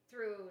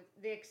through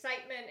the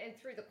excitement and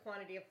through the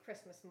quantity of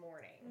Christmas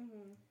morning.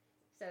 Mm-hmm.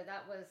 So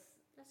that's good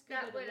that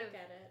to would've- look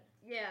at it.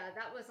 Yeah,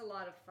 that was a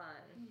lot of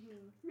fun.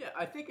 Mm-hmm. Yeah,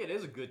 I think it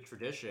is a good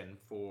tradition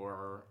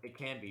it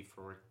can be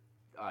for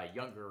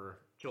younger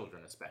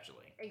children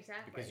especially.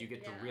 Exactly. Because you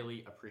get to yeah.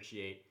 really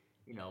appreciate,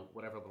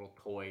 whatever little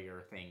toy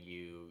or thing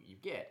you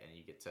get, and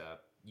you get to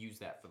use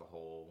that for the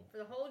whole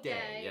day,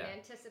 day, yeah.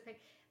 anticipate.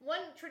 One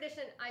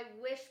tradition I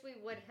wish we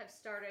would have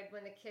started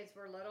when the kids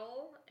were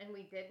little, and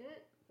we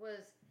didn't, was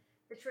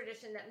the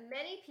tradition that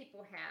many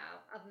people have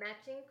of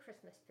matching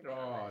Christmas pajamas.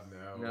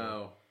 Oh, no.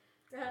 No.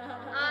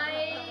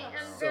 I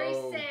am very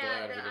So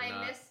sad glad we that did I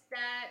not. missed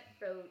that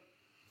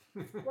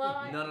boat.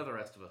 Well, None of the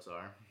rest of us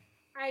are.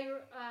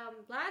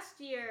 last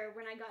year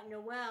when I got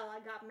Noelle, I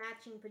got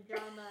matching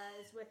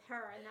pajamas with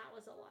her, and that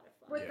was a lot of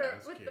fun. With Yeah,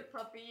 that's the cute.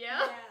 puppy,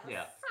 yeah.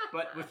 Yeah.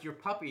 But with your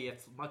puppy,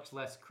 it's much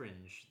less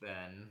cringe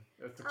than...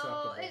 That's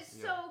acceptable. Oh, it's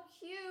so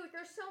cute.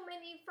 There's so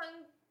many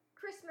fun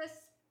Christmas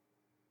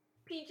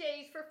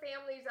PJs for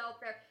families out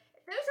there.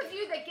 Those of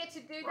you that get to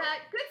do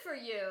that, good for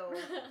you.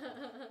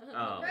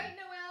 Right,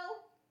 Noelle?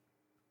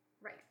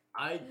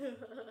 Right.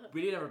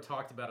 We never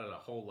talked about it a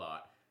whole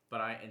lot,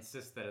 but I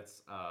insist that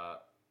it's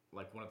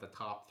like one of the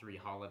top 3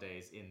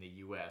 holidays in the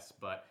U.S.,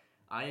 but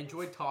I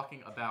enjoyed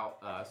talking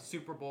about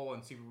Super Bowl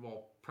and Super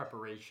Bowl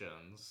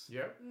preparations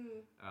Yep.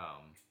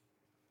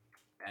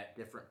 at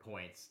different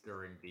points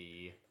during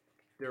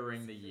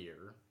the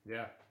year.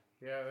 Yeah.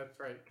 Yeah, that's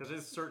right. Because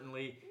it's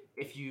certainly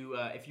if you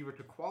were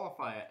to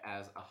qualify it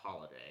as a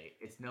holiday,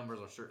 its numbers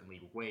are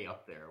certainly way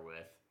up there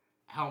with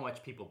how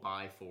much people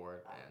buy for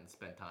it and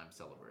spend time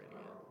celebrating it.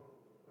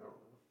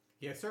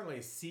 Yeah, certainly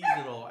a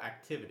seasonal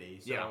activity.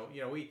 So, Yeah.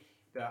 you know,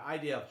 the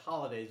idea of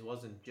holidays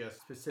wasn't just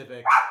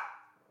specific,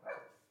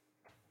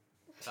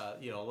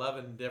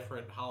 11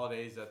 different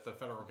holidays that the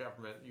federal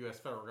government, U.S.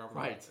 federal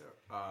government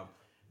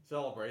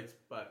celebrates,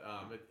 but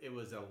it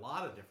was a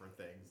lot of different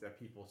things that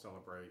people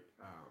celebrate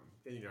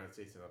in the United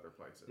States and other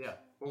places. Yeah.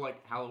 Well,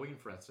 like Halloween,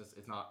 for instance,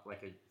 it's not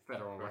like a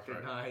federal That's right.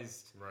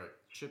 recognized. Right.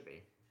 Should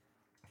be.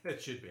 It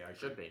should be,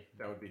 actually. Should be.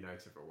 That would be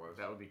nice if it was.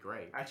 That would be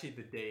great. Actually,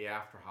 the day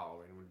after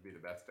Halloween would be the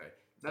best day.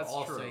 That's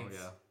All true, Saints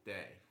yeah.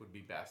 Day would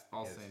be best.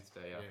 All because- Saints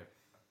Day, yeah.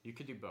 You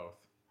could do both.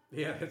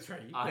 Yeah, that's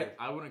right. You could-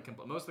 I wouldn't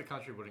complain. Most of the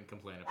country wouldn't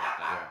complain about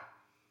that.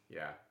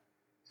 Yeah.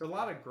 So a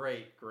lot of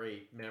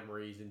great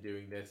memories in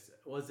doing this.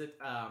 Was it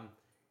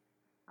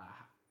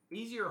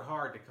easy or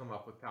hard to come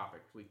up with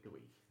topics week to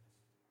week?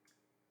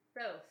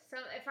 Both. So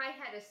if I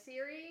had a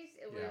series,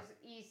 it Yeah. was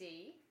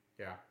easy.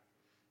 Yeah.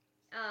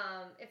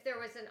 If there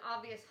was an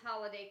obvious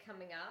holiday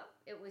coming up,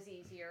 it was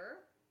easier.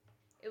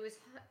 It was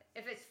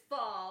if it's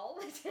fall,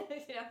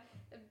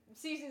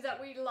 seasons that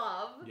we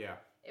love. Yeah.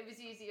 It was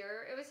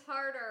easier. It was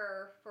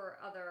harder for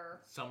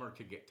other. Summer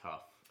could get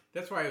tough.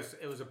 That's why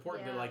it was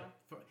important to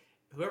Yeah.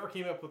 whoever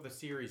came up with the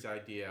series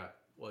idea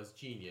was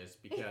genius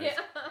because Yeah.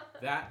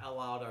 that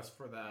allowed us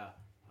for the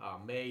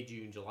May,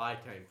 June, July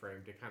time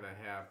frame to kind of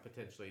have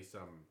potentially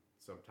some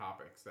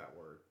topics that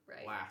were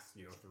Right. last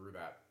through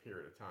that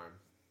period of time.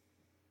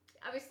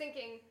 I was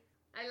thinking,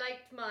 I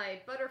liked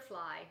my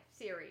butterfly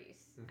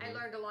series. I Mhm.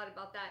 learned a lot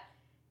about that.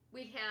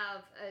 We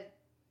have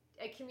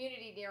a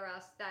community near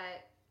us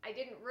that I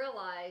didn't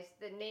realize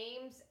the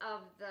names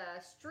of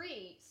the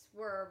streets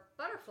were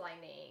butterfly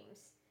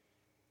names.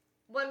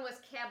 One was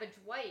Cabbage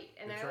White,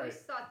 and That's I always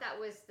right. thought that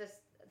was the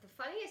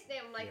funniest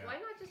name. I'm like, Yeah. why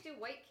not just do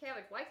white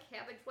cabbage? Why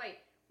Cabbage White?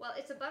 Well,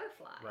 it's a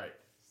butterfly. Right.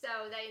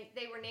 So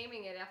they were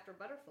naming it after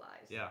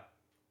butterflies. Yeah.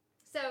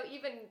 So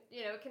even,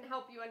 it can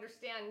help you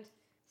understand,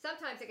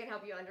 sometimes it can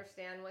help you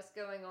understand what's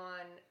going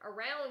on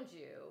around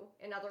you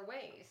in other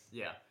ways.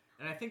 Yeah.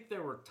 And I think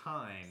there were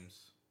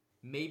times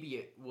maybe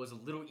it was a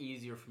little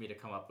easier for me to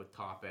come up with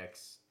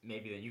topics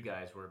maybe than you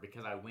guys were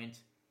because I went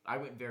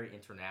very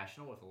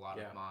international with a lot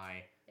Yeah. of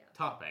my Yeah.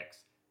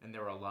 topics, and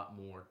there were a lot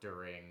more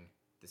during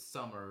the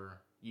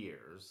summer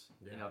years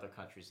in Yeah. other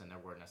countries than there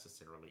were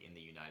necessarily in the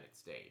United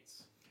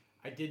States.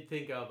 I did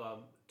think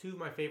of two of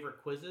my favorite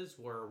quizzes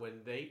were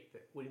when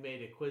we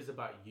made a quiz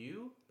about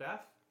you,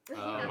 Beth, Oh,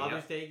 a yeah.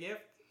 Mother's Day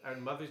gift, a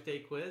Mother's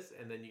Day quiz,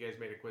 and then you guys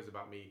made a quiz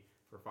about me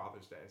for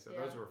Father's Day. So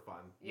Yeah. those were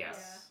fun.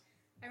 Yes.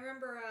 I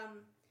remember,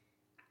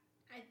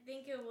 I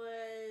think it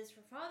was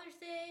for Father's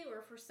Day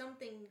or for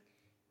something,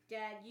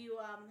 Dad, you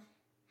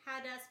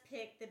had us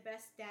pick the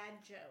best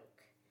dad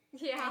joke.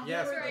 Yeah, And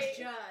Yes, you were right.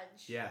 the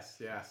judge. Yes,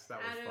 that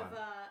was Out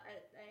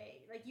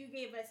fun. of you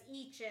gave us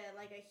each an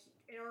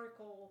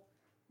article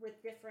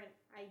with different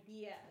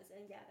ideas,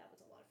 and yeah, that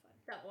was a lot of fun.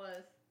 That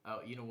was.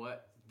 Oh, you know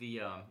what?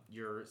 The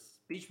your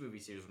speech movie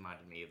series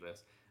reminded me of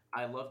this.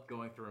 I loved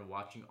going through and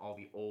watching all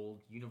the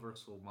old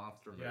Universal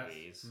monster Yes.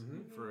 movies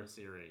Mhm. for a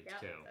series Yeah,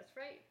 too. that's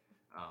right.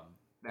 That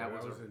That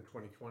was was in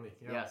 2020.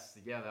 Yeah. yes,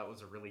 yeah, that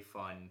was a really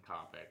fun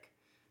topic.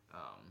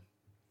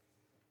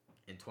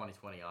 In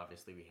 2020,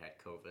 obviously we had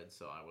COVID,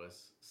 so I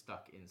was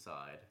stuck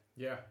inside.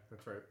 Yeah,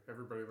 that's right.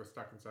 Everybody was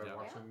stuck inside Yeah.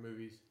 watching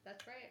movies.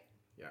 That's right.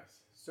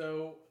 Yes.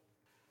 So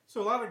a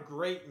lot of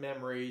great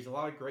memories, a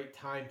lot of great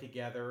time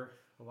together,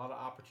 a lot of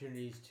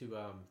opportunities to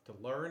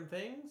learn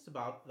things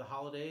about the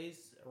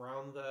holidays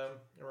around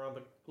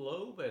the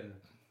globe and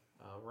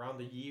around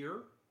the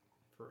year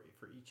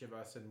for each of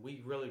us. And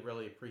we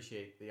really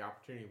appreciate the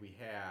opportunity we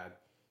had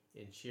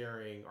in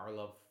sharing our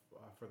love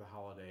for the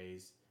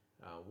holidays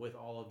with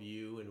all of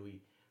you. And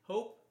we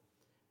hope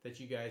that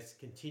you guys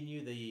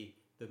continue the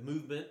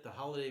movement, the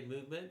holiday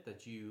movement,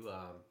 that you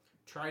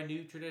try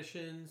new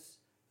traditions.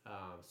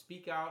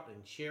 Speak out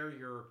and share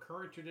your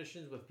current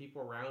traditions with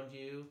people around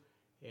you,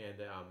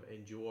 and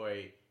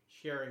enjoy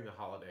sharing the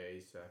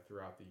holidays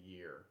throughout the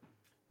year.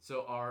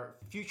 So our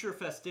future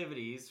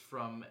festivities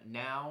from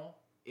now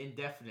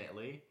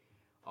indefinitely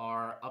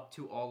are up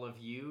to all of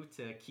you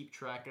to keep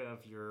track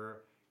of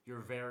your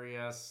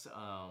various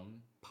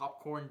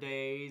popcorn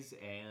days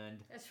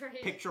and That's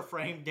right. picture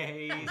frame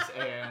days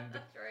and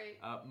That's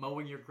right.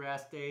 mowing your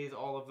grass days,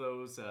 all of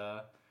those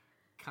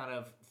kind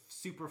of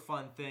super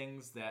fun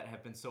things that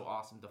have been so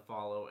awesome to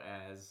follow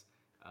as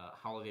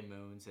holiday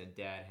moons, and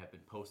Dad have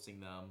been posting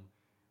them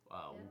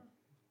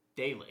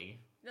daily.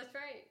 That's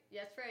right.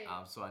 That's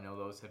right. So I know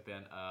those have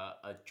been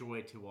a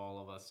joy to all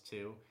of us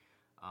too.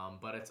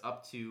 But it's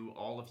up to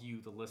all of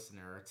you, the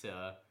listener, to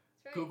That's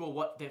right. Google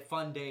what the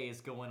fun day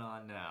is going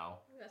on now.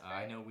 That's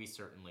I right. know we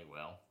certainly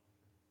will.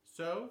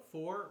 So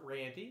for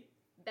Randy,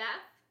 Beth.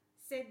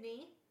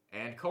 Sydney.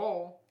 And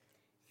Cole,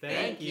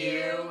 thank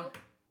you.